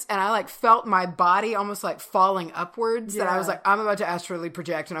intense, and I like felt my body almost like falling upwards that I was like, I'm about to astrally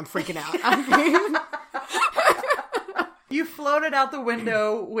project, and I'm freaking out. You floated out the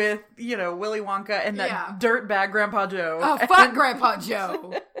window with, Willy Wonka and that dirtbag Grandpa Joe. Oh, fuck Grandpa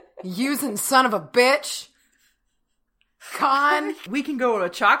Joe. Using son of a bitch. Con. We can go to a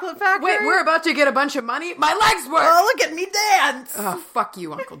chocolate factory. Wait, we're about to get a bunch of money? My legs work. Oh, look at me dance. Oh, fuck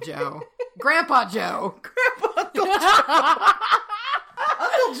you, Uncle Joe. Grandpa Joe. Uncle Joe.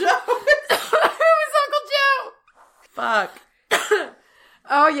 Uncle Joe. It was Uncle Joe. Fuck.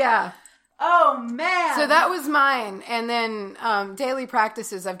 Oh, yeah. Oh, man. So that was mine. And then daily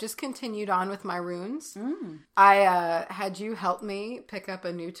practices, I've just continued on with my runes. I had you help me pick up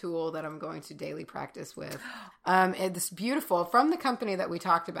a new tool that I'm going to daily practice with. It's beautiful from the company that we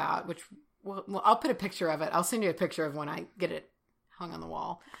talked about, which I'll put a picture of it. I'll send you a picture of when I get it hung on the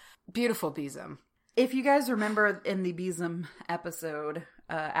wall. Beautiful besom. If you guys remember in the besom episode,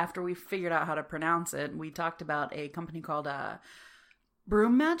 after we figured out how to pronounce it, we talked about a company called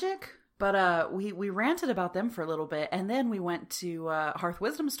Broom Magic. But we ranted about them for a little bit, and then we went to Hearth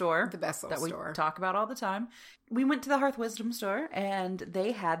Wisdom Store. The best little store. We talk about all the time. We went to the Hearth Wisdom Store, and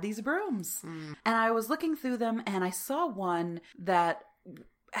they had these brooms. And I was looking through them, and I saw one that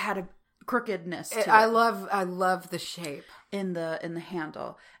had a crookedness to it. I love the shape. In the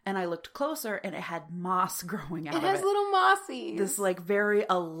handle. And I looked closer, and it had moss growing out of it. It has little mossies. This, like, very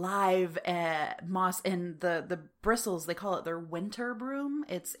alive moss. And the bristles, they call it their winter broom.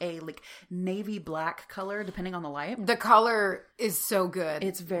 It's a, like, navy black color, depending on the light. The color is so good.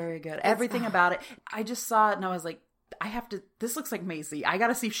 It's very good. Everything about it. I just saw it, and I was like, this looks like Macy. I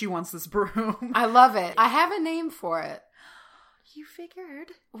gotta see if she wants this broom. I love it. I have a name for it. You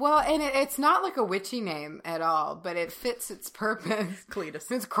figured. Well, and it's not like a witchy name at all, but it fits its purpose. Cletus.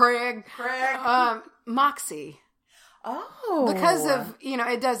 It's Craig. Moxie. Oh. Because of,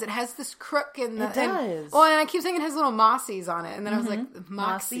 it has this crook in the... It does. And I keep saying it has little mossies on it. And then I was like,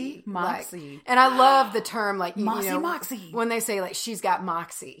 Moxie. Moxie. And I love the term, like, Moxie. When they say, like, she's got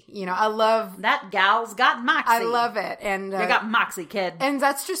moxie. I love... That gal's got moxie. I love it. And you got moxie, kid. And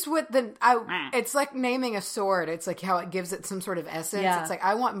that's just what it's like naming a sword. It's like how it gives it some sort of essence. Yeah. It's like,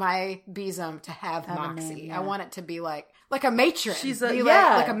 I want my besom to have moxie. Name, yeah. I want it to be like a matron. She's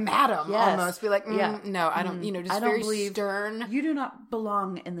like a madam, yes. almost. Be like, no, I don't, just very stern. You do not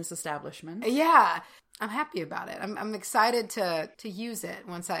belong in this establishment. Yeah. I'm happy about it. I'm excited to use it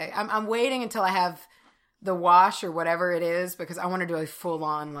once I'm waiting until I have the wash or whatever it is, because I want to do a full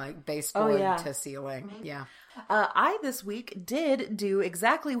on like baseboard to ceiling. Mm-hmm. Yeah. I this week did do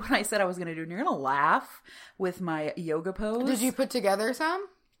exactly what I said I was going to do. And you're going to laugh with my yoga pose. Did you put together some?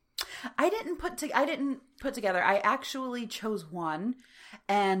 I didn't put together. I actually chose one,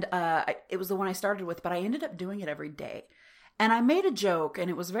 and it was the one I started with, but I ended up doing it every day. And I made a joke,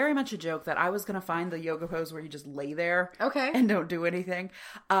 and it was very much a joke, that I was going to find the yoga pose where you just lay there and don't do anything.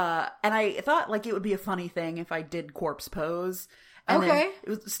 And I thought like it would be a funny thing if I did corpse pose. And then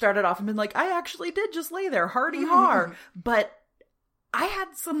it started off and been like, I actually did just lay there, hardy har. But I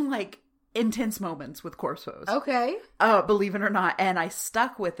had some like intense moments with corpse pose. Believe it or not. And I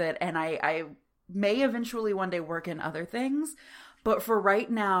stuck with it, and I may eventually one day work in other things. But for right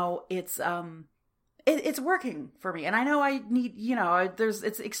now, it's working for me. And I know I need,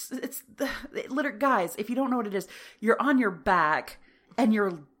 guys, if you don't know what it is, you're on your back and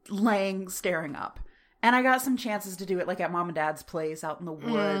you're laying staring up. And I got some chances to do it like at mom and dad's place out in the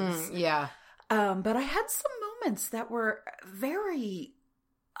woods. But I had some moments that were very,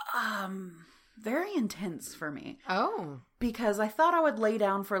 very intense for me. Because I thought I would lay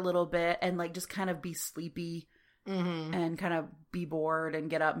down for a little bit and like just kind of be sleepy. Mm-hmm. And kind of be bored and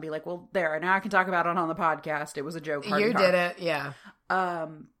get up and be like, well, there, now I can talk about it on the podcast. It was a joke. You did it, yeah.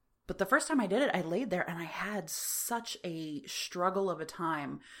 But the first time I did it, I laid there and I had such a struggle of a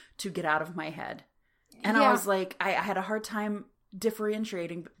time to get out of my head. And I was like, I had a hard time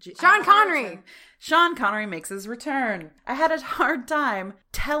differentiating. Sean Connery makes his return. I had a hard time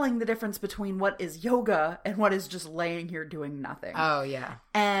telling the difference between what is yoga and what is just laying here doing nothing. Oh, yeah.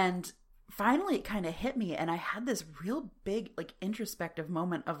 And finally it kind of hit me, and I had this real big like introspective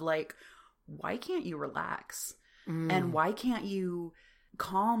moment of like, why can't you relax? And why can't you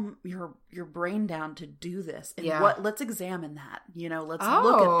calm your brain down to do this? And let's examine that, let's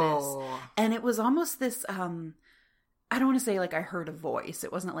look at this. And it was almost this I don't want to say like I heard a voice,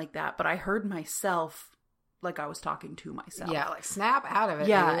 it wasn't like that, but I heard myself like I was talking to myself. Yeah, like snap out of it.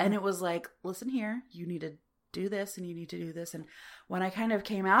 Yeah, dude. And it was like, listen here, you need to do this and you need to do this. And when I kind of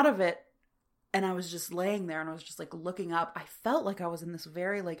came out of it, and I was just laying there and I was just like looking up, I felt like I was in this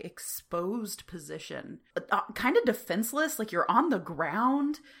very like exposed position, kind of defenseless, like you're on the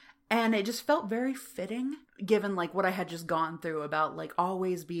ground. And it just felt very fitting given like what I had just gone through about like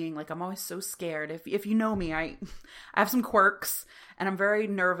always being like, I'm always so scared. If you know me, I have some quirks and I'm very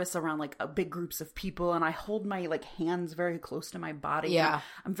nervous around like big groups of people, and I hold my like hands very close to my body. Yeah.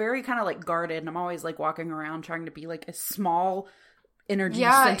 I'm very kind of like guarded, and I'm always like walking around trying to be like as small energy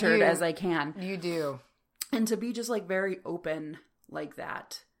centered as I can. You do. And to be just like very open like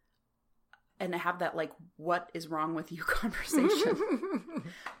that, and to have that like, what is wrong with you conversation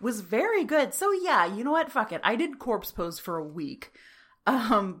was very good. So yeah, you know what? Fuck it. I did corpse pose for a week.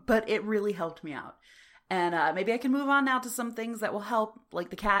 But it really helped me out. And maybe I can move on now to some things that will help, like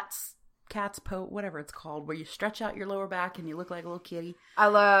the cat's pose, whatever it's called, where you stretch out your lower back and you look like a little kitty. I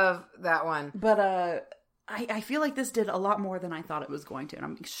love that one. But I feel like this did a lot more than I thought it was going to, and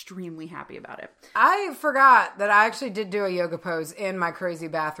I'm extremely happy about it. I forgot that I actually did do a yoga pose in my crazy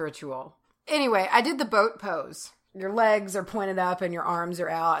bath ritual. Anyway, I did the boat pose. Your legs are pointed up and your arms are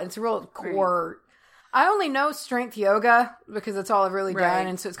out. It's a real core. I only know strength yoga because that's all I've really done,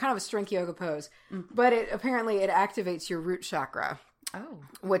 and so it's kind of a strength yoga pose. But apparently it activates your root chakra. Oh,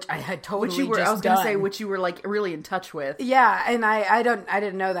 which I had totally which you were, just I was going to say, done. which you were like really in touch with. Yeah, and I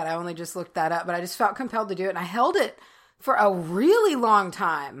didn't know that. I only just looked that up, but I just felt compelled to do it, and I held it for a really long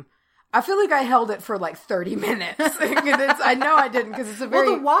time. I feel like I held it for like 30 minutes. I know I didn't because it's a very...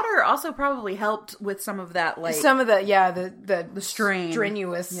 Well, the water also probably helped with some of that, like... Some of the strain.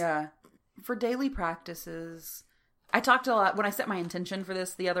 Strenuous. Yeah. For daily practices... I talked a lot when I set my intention for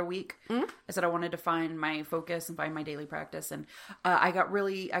this the other week. I said I wanted to find my focus and find my daily practice. And I got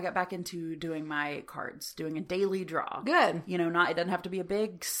back into doing my cards, doing a daily draw. Good. You know, it doesn't have to be a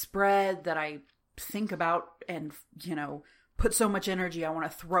big spread that I think about and, you know, put so much energy I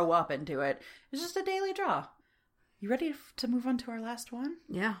want to throw up into it. It's just a daily draw. You ready to move on to our last one?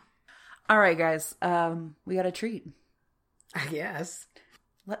 Yeah. All right, guys. We got a treat. I guess.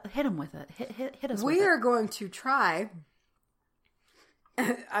 Hit him with it. Hit us with it. We are going to try.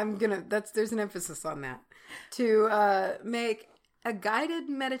 There's an emphasis on that. To make a guided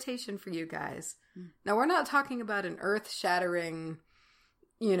meditation for you guys. Now, we're not talking about an earth-shattering,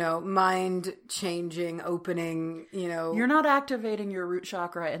 mind-changing, opening, You're not activating your root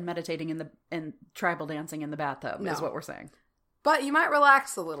chakra and meditating and tribal dancing in the bathtub, is what we're saying. But you might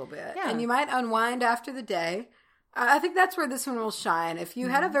relax a little bit. Yeah. And you might unwind after the day. I think that's where this one will shine. If you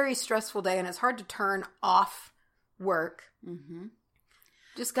had a very stressful day and it's hard to turn off work,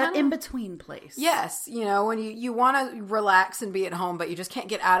 just that in-between place. Yes. When you want to relax and be at home, but you just can't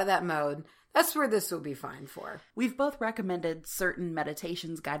get out of that mode, that's where this will be fine for. We've both recommended certain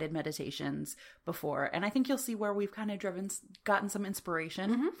meditations, guided meditations before, and I think you'll see where we've kind of gotten some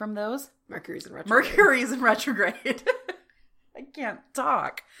inspiration from those. Mercury's in retrograde. I can't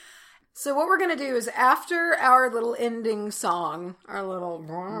talk. So what we're going to do is after our little ending song, our little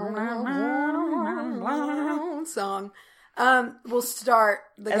song, we'll start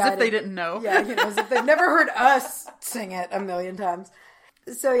the As if they didn't know. Yeah, as if they've never heard us sing it a million times.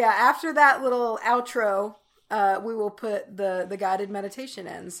 So yeah, after that little outro, we will put the guided meditation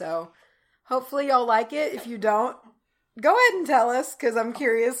in. So hopefully y'all like it. If you don't, go ahead and tell us, because I'm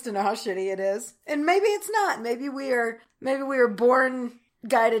curious to know how shitty it is. And maybe it's not. Maybe we are born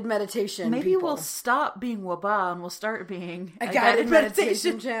guided meditation. Maybe people. We'll stop being Waba and we'll start being a guided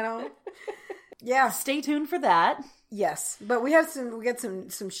meditation channel. Yeah. Stay tuned for that. Yes. But we got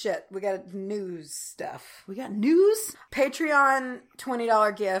some shit. We got news stuff. We got news? Patreon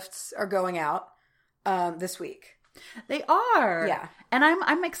 $20 gifts are going out this week. They are. Yeah. And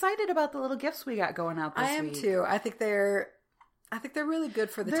I'm excited about the little gifts we got going out this week. I am too. I think they're really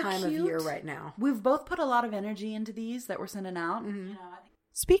good for the time of year right now. We've both put a lot of energy into these that we're sending out.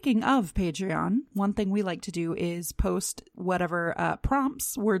 Speaking of Patreon, one thing we like to do is post whatever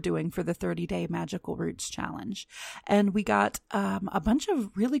prompts we're doing for the 30-day Magical Roots Challenge. And we got a bunch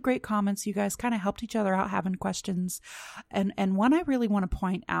of really great comments. You guys kind of helped each other out having questions. And one I really want to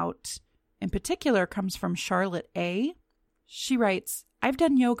point out in particular comes from Charlotte A. She writes, I've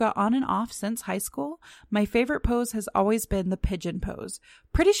done yoga on and off since high school. My favorite pose has always been the pigeon pose.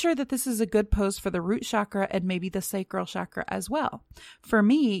 Pretty sure that this is a good pose for the root chakra and maybe the sacral chakra as well. For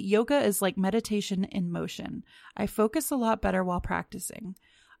me, yoga is like meditation in motion. I focus a lot better while practicing.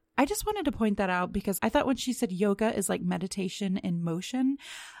 I just wanted to point that out because I thought when she said yoga is like meditation in motion,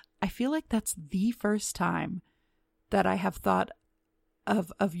 I feel like that's the first time that I have thought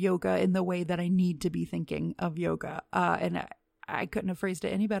of yoga in the way that I need to be thinking of yoga. And I couldn't have phrased it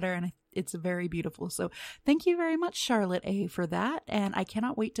any better, and it's very beautiful. So thank you very much, Charlotte A., for that. And I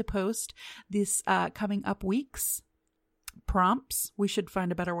cannot wait to post this coming up week's prompts. We should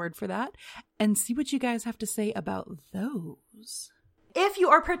find a better word for that, and see what you guys have to say about those. If you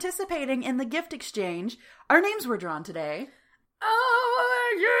are participating in the gift exchange, our names were drawn today.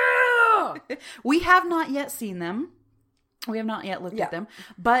 Oh, yeah! We have not yet seen them. We have not yet looked at them,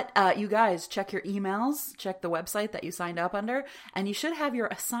 but you guys check your emails, check the website that you signed up under, and you should have your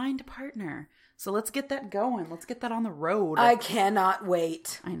assigned partner. So let's get that going. Let's get that on the road. I cannot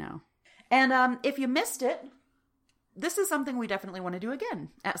wait. I know. And if you missed it, this is something we definitely want to do again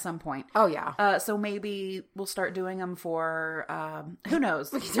at some point. Oh, yeah. So maybe we'll start doing them for, who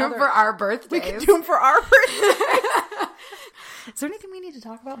knows? We can do them for our birthdays. We can do them for our birthdays. Is there anything we need to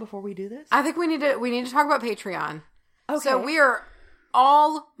talk about before we do this? I think we need to talk about Patreon. Okay. So we are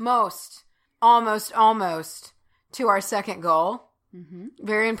almost to our second goal. Mm-hmm.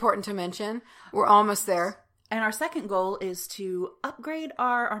 Very important to mention. We're almost there. And our second goal is to upgrade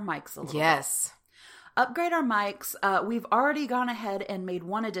our mics a little Yes. bit. Upgrade our mics. We've already gone ahead and made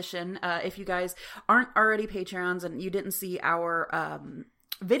one addition. If you guys aren't already Patreons and you didn't see our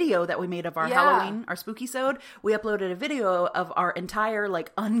video that we made of our Halloween, our spooky-sode, we uploaded a video of our entire,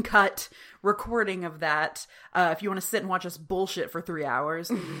 like, uncut recording of that. If you want to sit and watch us bullshit for 3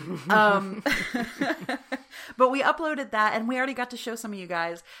 hours. But we uploaded that, and we already got to show some of you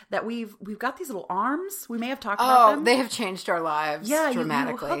guys that we've got these little arms. We may have talked about them. Oh, they have changed our lives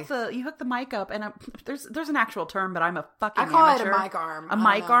dramatically. You hook the mic up, and there's an actual term, but I'm a fucking I call amateur. it a mic arm. A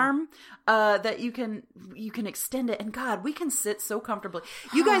mic arm that you can extend it, and God, we can sit so comfortably.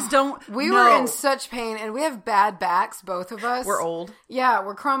 You guys don't. We were in such pain, and we have bad backs, both of us. We're old. Yeah,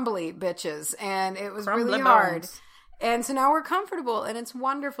 we're crumbly bitches, and it was Crumbly really hard. bones. And so now we're comfortable, and it's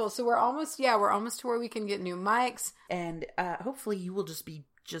wonderful. So we're almost to where we can get new mics. And hopefully you will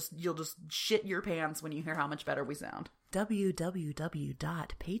you'll just shit your pants when you hear how much better we sound.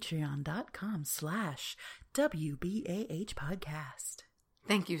 www.patreon.com/WBAH podcast.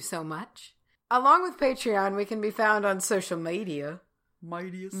 Thank you so much. Along with Patreon, we can be found on social media.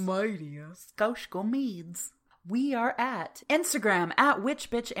 Mightiest. Skoshko Meads. We are at Instagram at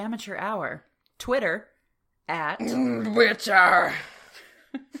WitchBitchAmateurHour. Twitter at Witcher.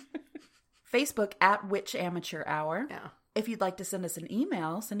 Facebook at Witch Amateur Hour. Yeah. If you'd like to send us an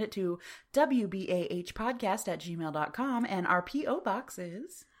email, send it to wbahpodcast@gmail.com, and our P.O. Box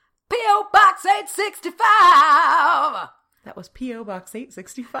is... P.O. Box 865! That was P.O. Box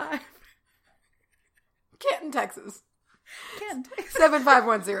 865. Canton, Texas. Canton, Texas.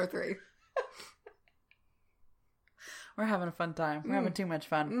 75103. We're having a fun time. We're having too much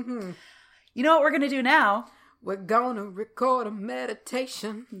fun. Mm-hmm. You know what we're going to do now? We're going to record a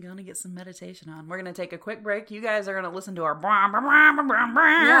meditation. We're going to get some meditation on. We're going to take a quick break. You guys are going to listen to our...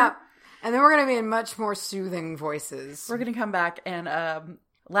 Yeah. And then we're going to be in much more soothing voices. We're going to come back and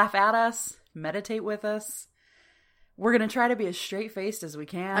laugh at us, meditate with us. We're going to try to be as straight-faced as we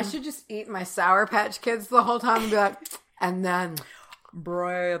can. I should just eat my Sour Patch Kids the whole time and be like, and then...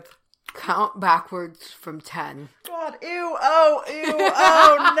 breathe. Count backwards from 10. God, ew, oh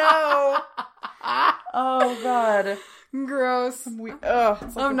no. Oh, God. Gross.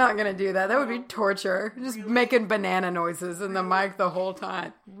 I'm not going to do that. That would be torture. Just making banana noises in the mic the whole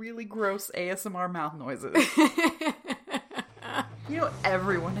time. Really gross ASMR mouth noises. You know,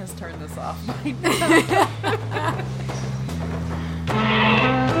 everyone has turned this off by now.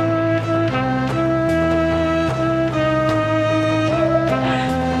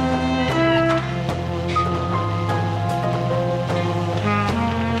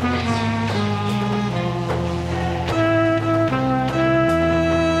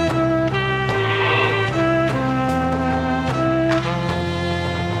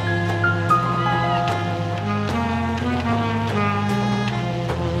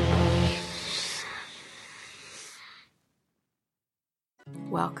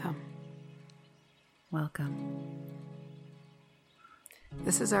 Welcome.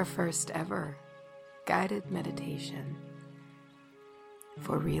 This is our first ever guided meditation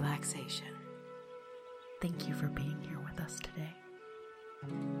for relaxation. Thank you for being here with us today.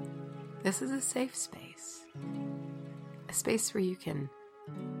 This is a safe space. A space where you can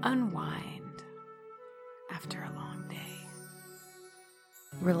unwind after a long day.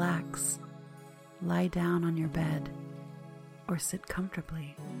 Relax. Lie down on your bed or sit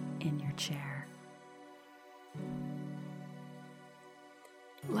comfortably in your chair.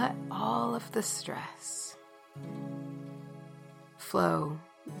 Let all of the stress flow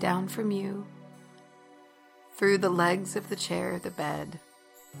down from you, through the legs of the chair, the bed,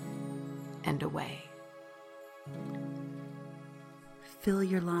 and away. Fill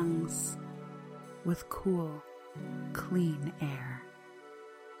your lungs with cool, clean air.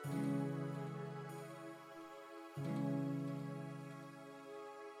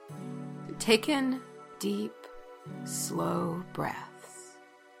 Take in deep, slow breaths.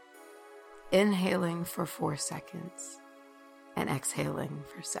 Inhaling for 4 seconds and exhaling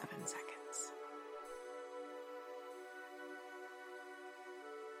for 7 seconds.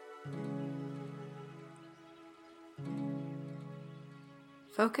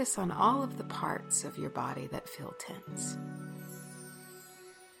 Focus on all of the parts of your body that feel tense.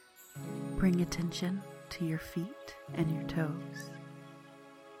 Bring attention to your feet and your toes.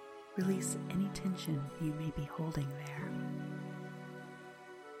 Release any tension you may be holding there.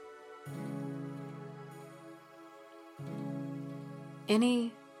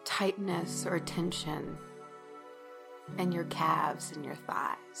 any tightness or tension in your calves and your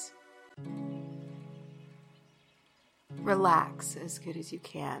thighs. Relax as good as you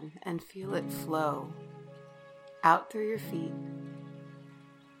can and feel it flow out through your feet,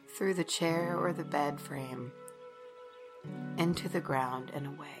 through the chair or the bed frame, into the ground and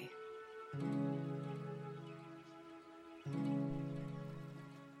away.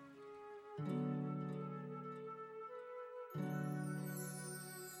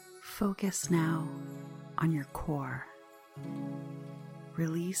 Focus now on your core.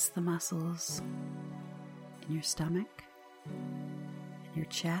 Release the muscles in your stomach, in your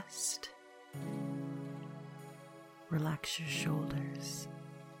chest. Relax your shoulders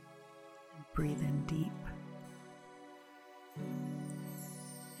and breathe in deep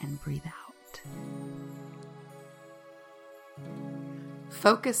and breathe out.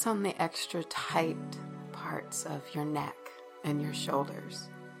 Focus on the extra tight parts of your neck and your shoulders,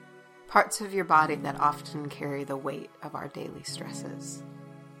 parts of your body that often carry the weight of our daily stresses.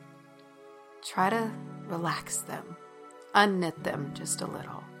 Try to relax them, unknit them just a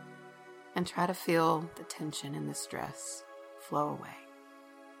little, and try to feel the tension and the stress flow away.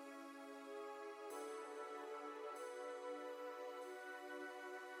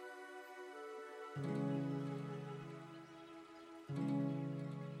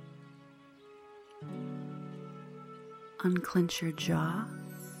 Unclench your jaw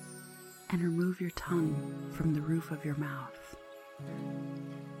and remove your tongue from the roof of your mouth.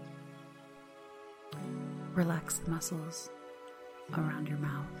 Relax the muscles around your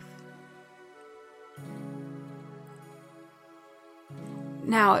mouth.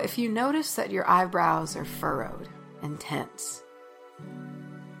 Now, if you notice that your eyebrows are furrowed and tense,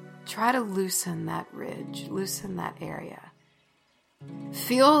 try to loosen that ridge, loosen that area.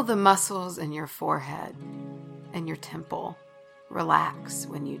 Feel the muscles in your forehead and your temple relax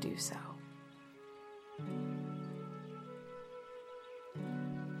when you do so.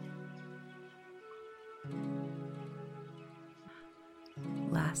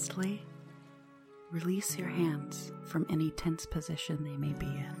 Lastly, release your hands from any tense position they may be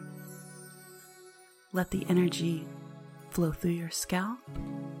in. Let the energy flow through your scalp,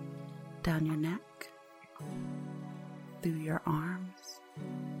 down your neck, through your arms,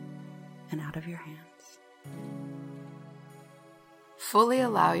 and out of your hands. Fully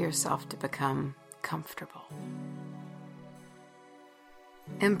allow yourself to become comfortable.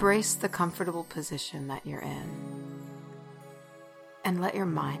 Embrace the comfortable position that you're in, and let your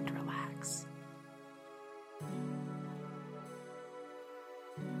mind relax.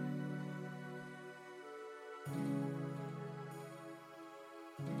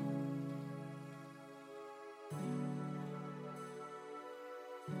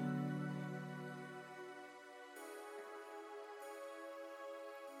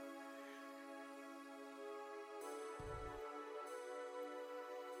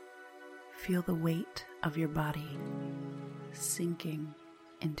 Feel the weight of your body sinking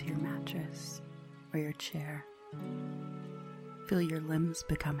into your mattress or your chair. Feel your limbs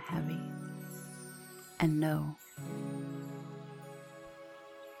become heavy and know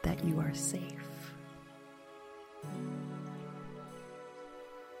that you are safe.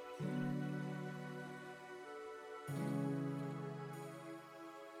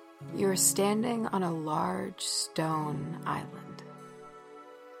 You are standing on a large stone island.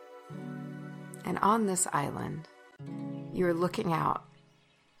 And on this island, you are looking out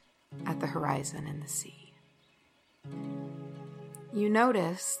at the horizon and the sea. You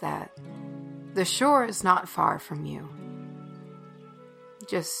notice that the shore is not far from you.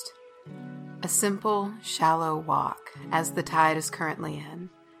 Just a simple, shallow walk as the tide is currently in.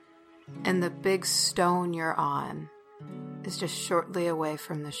 And the big stone you're on is just shortly away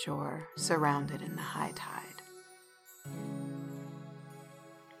from the shore, surrounded in the high tide.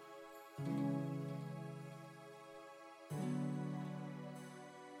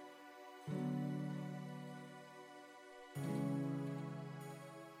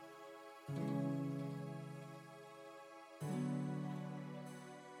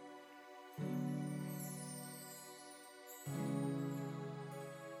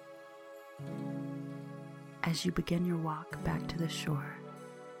 As you begin your walk back to the shore,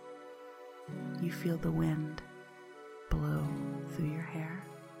 you feel the wind blow through your hair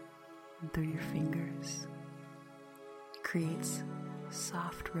and through your fingers. It creates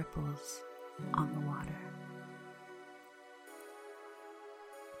soft ripples on the water.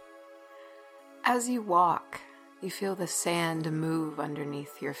 As you walk, you feel the sand move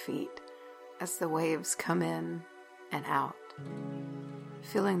underneath your feet as the waves come in and out,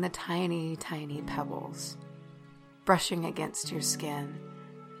 feeling the tiny, tiny pebbles brushing against your skin.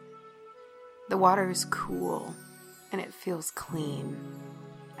 The water is cool and it feels clean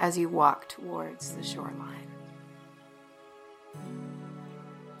as you walk towards the shoreline.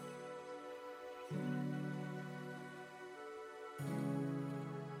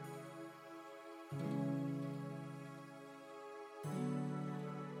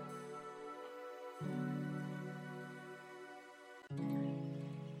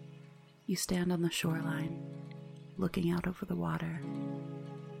 You stand on the shoreline, looking out over the water.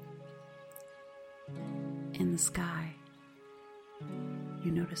 In the sky, you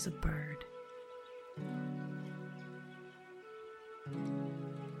notice a bird.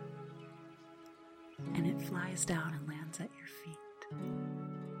 And it flies down and lands at your feet.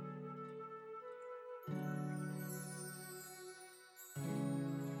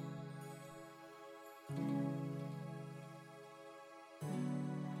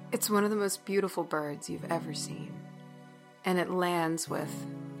 It's one of the most beautiful birds you've ever seen, and it lands with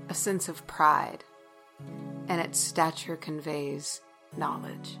a sense of pride, and its stature conveys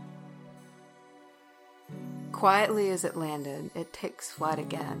knowledge. Quietly as it landed, it takes flight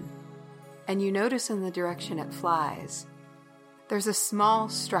again, and you notice in the direction it flies, there's a small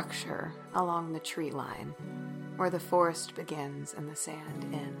structure along the tree line where the forest begins and the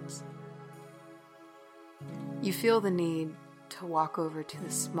sand ends. You feel the need to walk over to the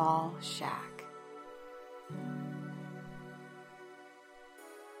small shack.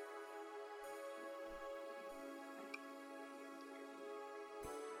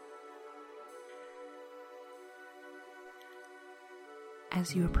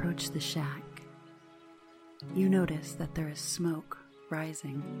 As you approach the shack, you notice that there is smoke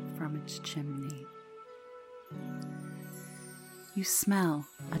rising from its chimney. You smell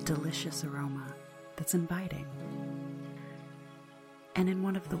a delicious aroma that's inviting. And in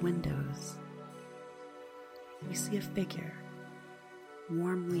one of the windows, you see a figure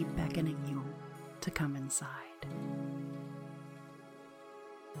warmly beckoning you to come inside.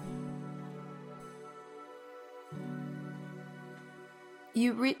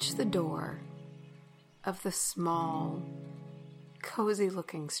 You reach the door of the small,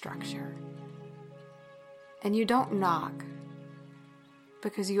 cozy-looking structure, and you don't knock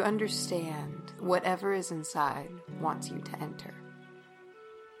because you understand whatever is inside wants you to enter.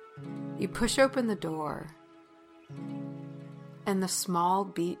 You push open the door, and the small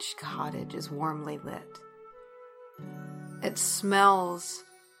beach cottage is warmly lit. It smells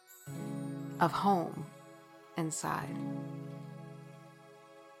of home inside.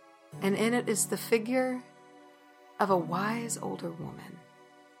 And in it is the figure of a wise older woman,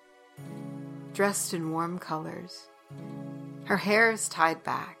 dressed in warm colors. Her hair is tied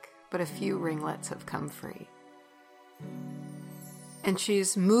back, but a few ringlets have come free. And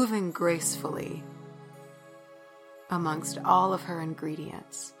she's moving gracefully amongst all of her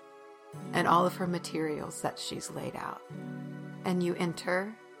ingredients and all of her materials that she's laid out. And you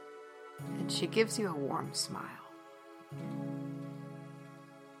enter, and she gives you a warm smile.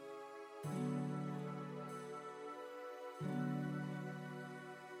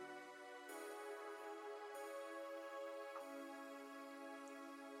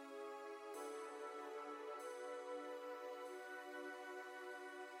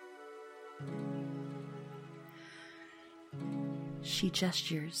 She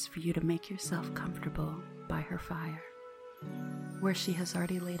gestures for you to make yourself comfortable by her fire, where she has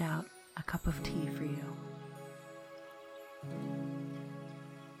already laid out a cup of tea for you.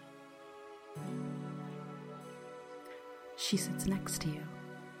 She sits next to you,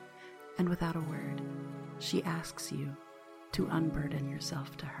 and without a word, she asks you to unburden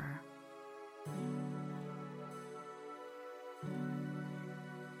yourself to her.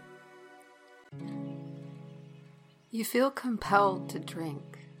 You feel compelled to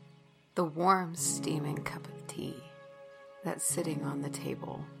drink the warm, steaming cup of tea that's sitting on the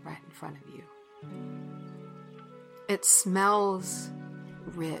table right in front of you. It smells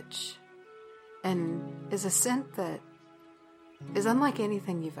rich and is a scent that is unlike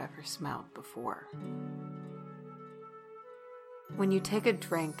anything you've ever smelled before. When you take a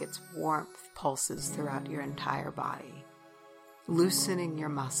drink, its warmth pulses throughout your entire body, loosening your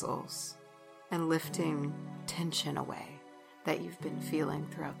muscles and lifting tension away that you've been feeling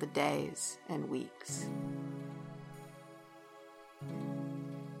throughout the days and weeks.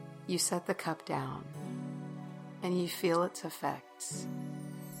 You set the cup down, and you feel its effects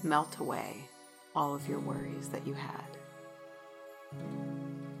melt away all of your worries that you had.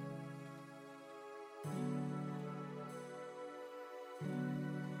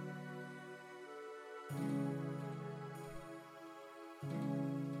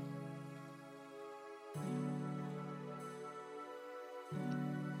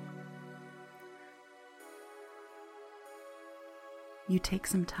 you take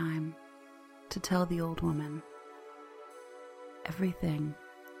some time to tell the old woman everything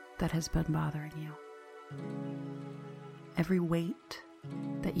that has been bothering you. Every weight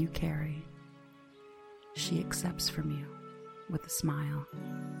that you carry, she accepts from you with a smile.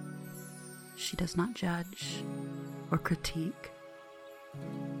 She does not judge or critique,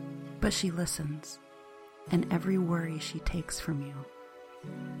 but she listens, and every worry she takes from you,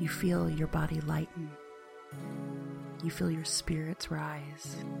 you feel your body lighten. You feel your spirits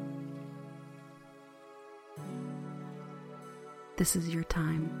rise. This is your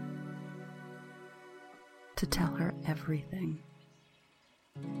time to tell her everything.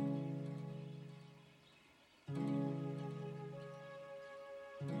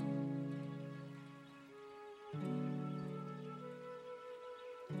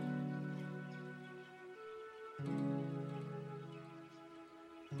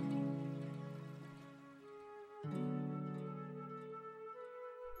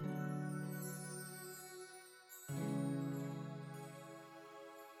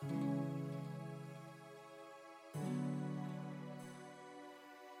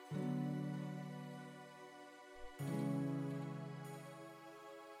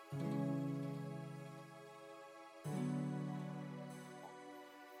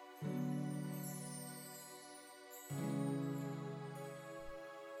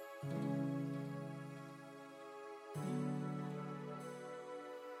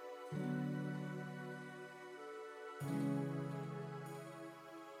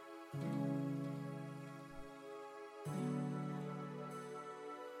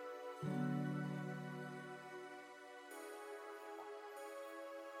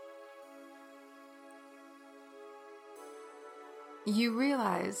 You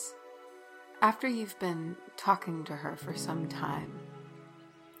realize, after you've been talking to her for some time,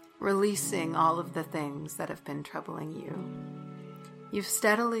 releasing all of the things that have been troubling you, you've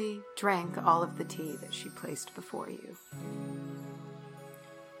steadily drank all of the tea that she placed before you.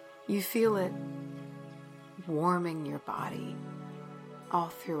 You feel it warming your body all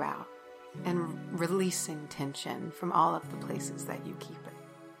throughout and releasing tension from all of the places that you keep it.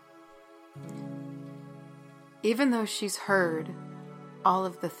 Even though she's heard all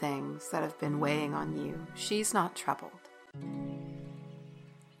of the things that have been weighing on you, she's not troubled.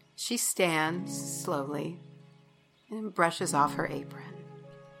 She stands slowly and brushes off her apron.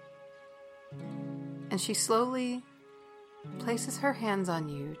 And she slowly places her hands on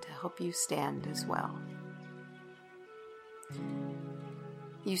you to help you stand as well.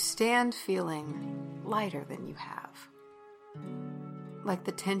 You stand feeling lighter than you have, like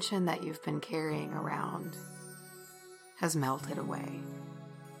the tension that you've been carrying around has melted away.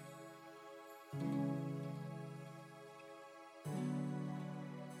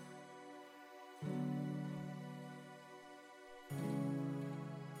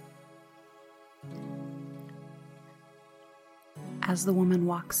 As the woman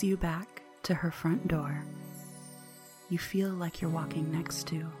walks you back to her front door, you feel like you're walking next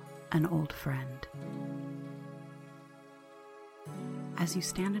to an old friend. As you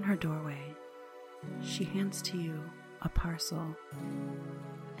stand in her doorway, she hands to you a parcel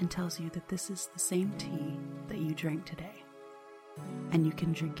and tells you that this is the same tea that you drank today, and you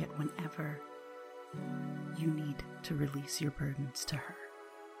can drink it whenever you need to release your burdens to her.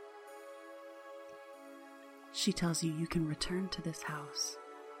 She tells you can return to this house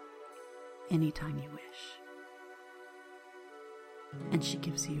anytime you wish. And she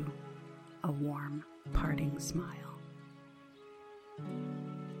gives you a warm, parting smile.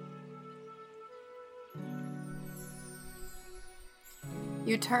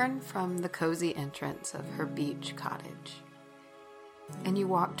 You turn from the cozy entrance of her beach cottage, and you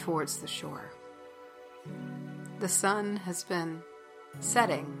walk towards the shore. The sun has been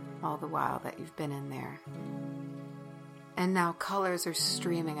setting all the while that you've been in there, and now colors are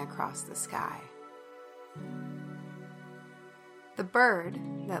streaming across the sky. The bird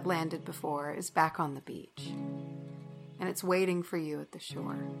that landed before is back on the beach, and it's waiting for you at the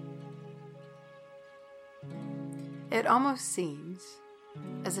shore. It almost seems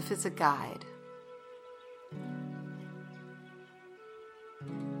as if it's a guide.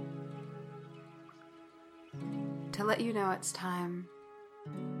 To let you know it's time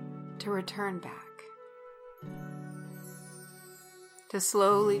to return back. To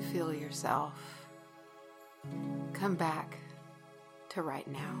slowly feel yourself come back to right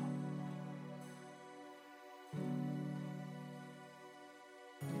now.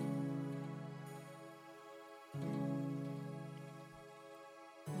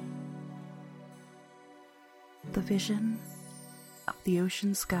 The vision of the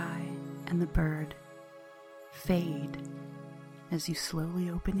ocean sky and the bird fade as you slowly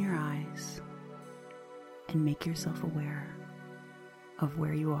open your eyes and make yourself aware of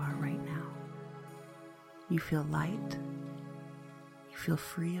where you are right now. You feel light, you feel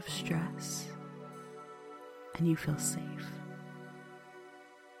free of stress, and you feel safe.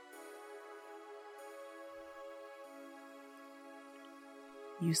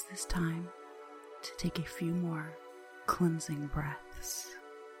 Use this time to take a few more cleansing breaths.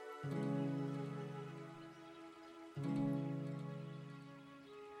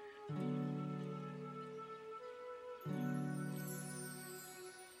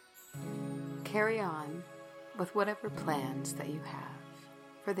 Carry on with whatever plans that you have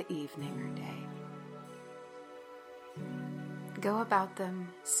for the evening or day. Go about them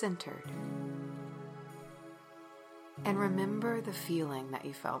centered. And remember the feeling that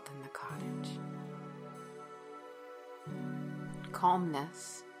you felt in the cottage.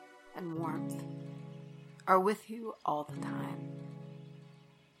 Calmness and warmth are with you all the time.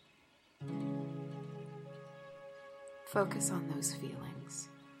 Focus on those feelings.